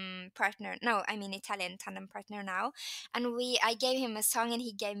tandem partner. No, I mean Italian tandem partner now. And I gave him a song, and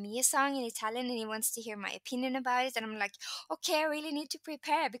he gave me a song in Italian, and he wants to hear my opinion about it. And I'm like, okay, I really need to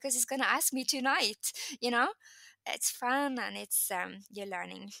prepare because he's gonna ask me tonight. You know, it's fun, and it's you're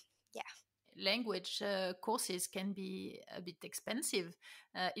learning. Yeah. Language courses can be a bit expensive.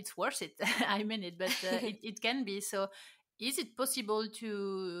 It's worth it. I mean it, but it can be. So is it possible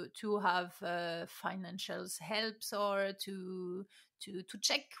to have financial helps, or to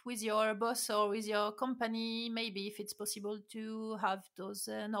check with your boss or with your company, maybe if it's possible to have those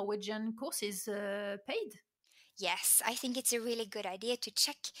Norwegian courses paid? Yes, I think it's a really good idea to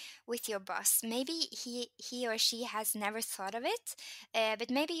check with your boss. Maybe he or she has never thought of it, but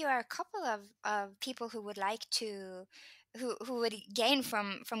maybe you are a couple of people who would like to, who would gain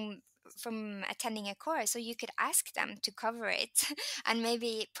from attending a course, so you could ask them to cover it. And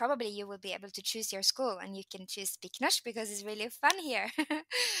probably you will be able to choose your school, and you can choose Speak Norsk because it's really fun here.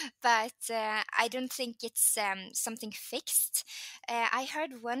 But I don't think it's something fixed. I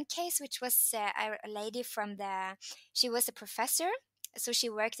heard one case which was a lady she was a professor, so she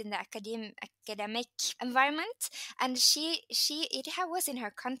worked in the academic environment, and it was in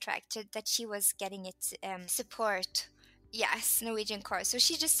her contract that she was getting it support. Yes, Norwegian course. So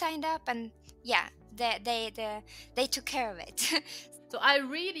she just signed up, and yeah, they took care of it. So I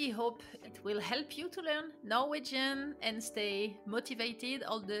really hope it will help you to learn Norwegian and stay motivated.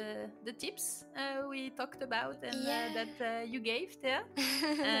 All the tips we talked about and that you gave there.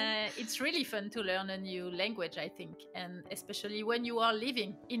 It's really fun to learn a new language, I think, and especially when you are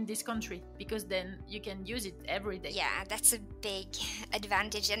living in this country, because then you can use it every day. Yeah, that's a big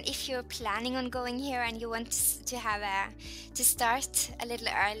advantage. And if you're planning on going here and you want to start a little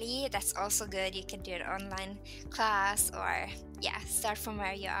early, that's also good. You can do an online class, or start from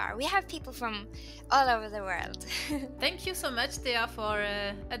where you are. We have people from all over the world. Thank you so much, Thea, for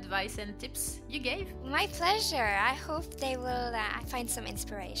advice and tips you gave. My pleasure. I hope they will find some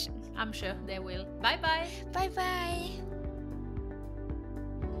inspiration. I'm sure they will. Bye-bye. Bye-bye.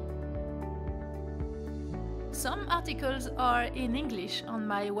 Some articles are in English on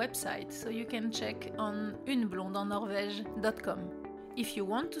my website, so you can check on uneblondennorvège.com. If you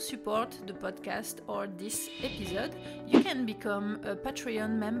want to support the podcast or this episode, you can become a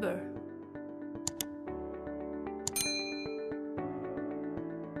Patreon member.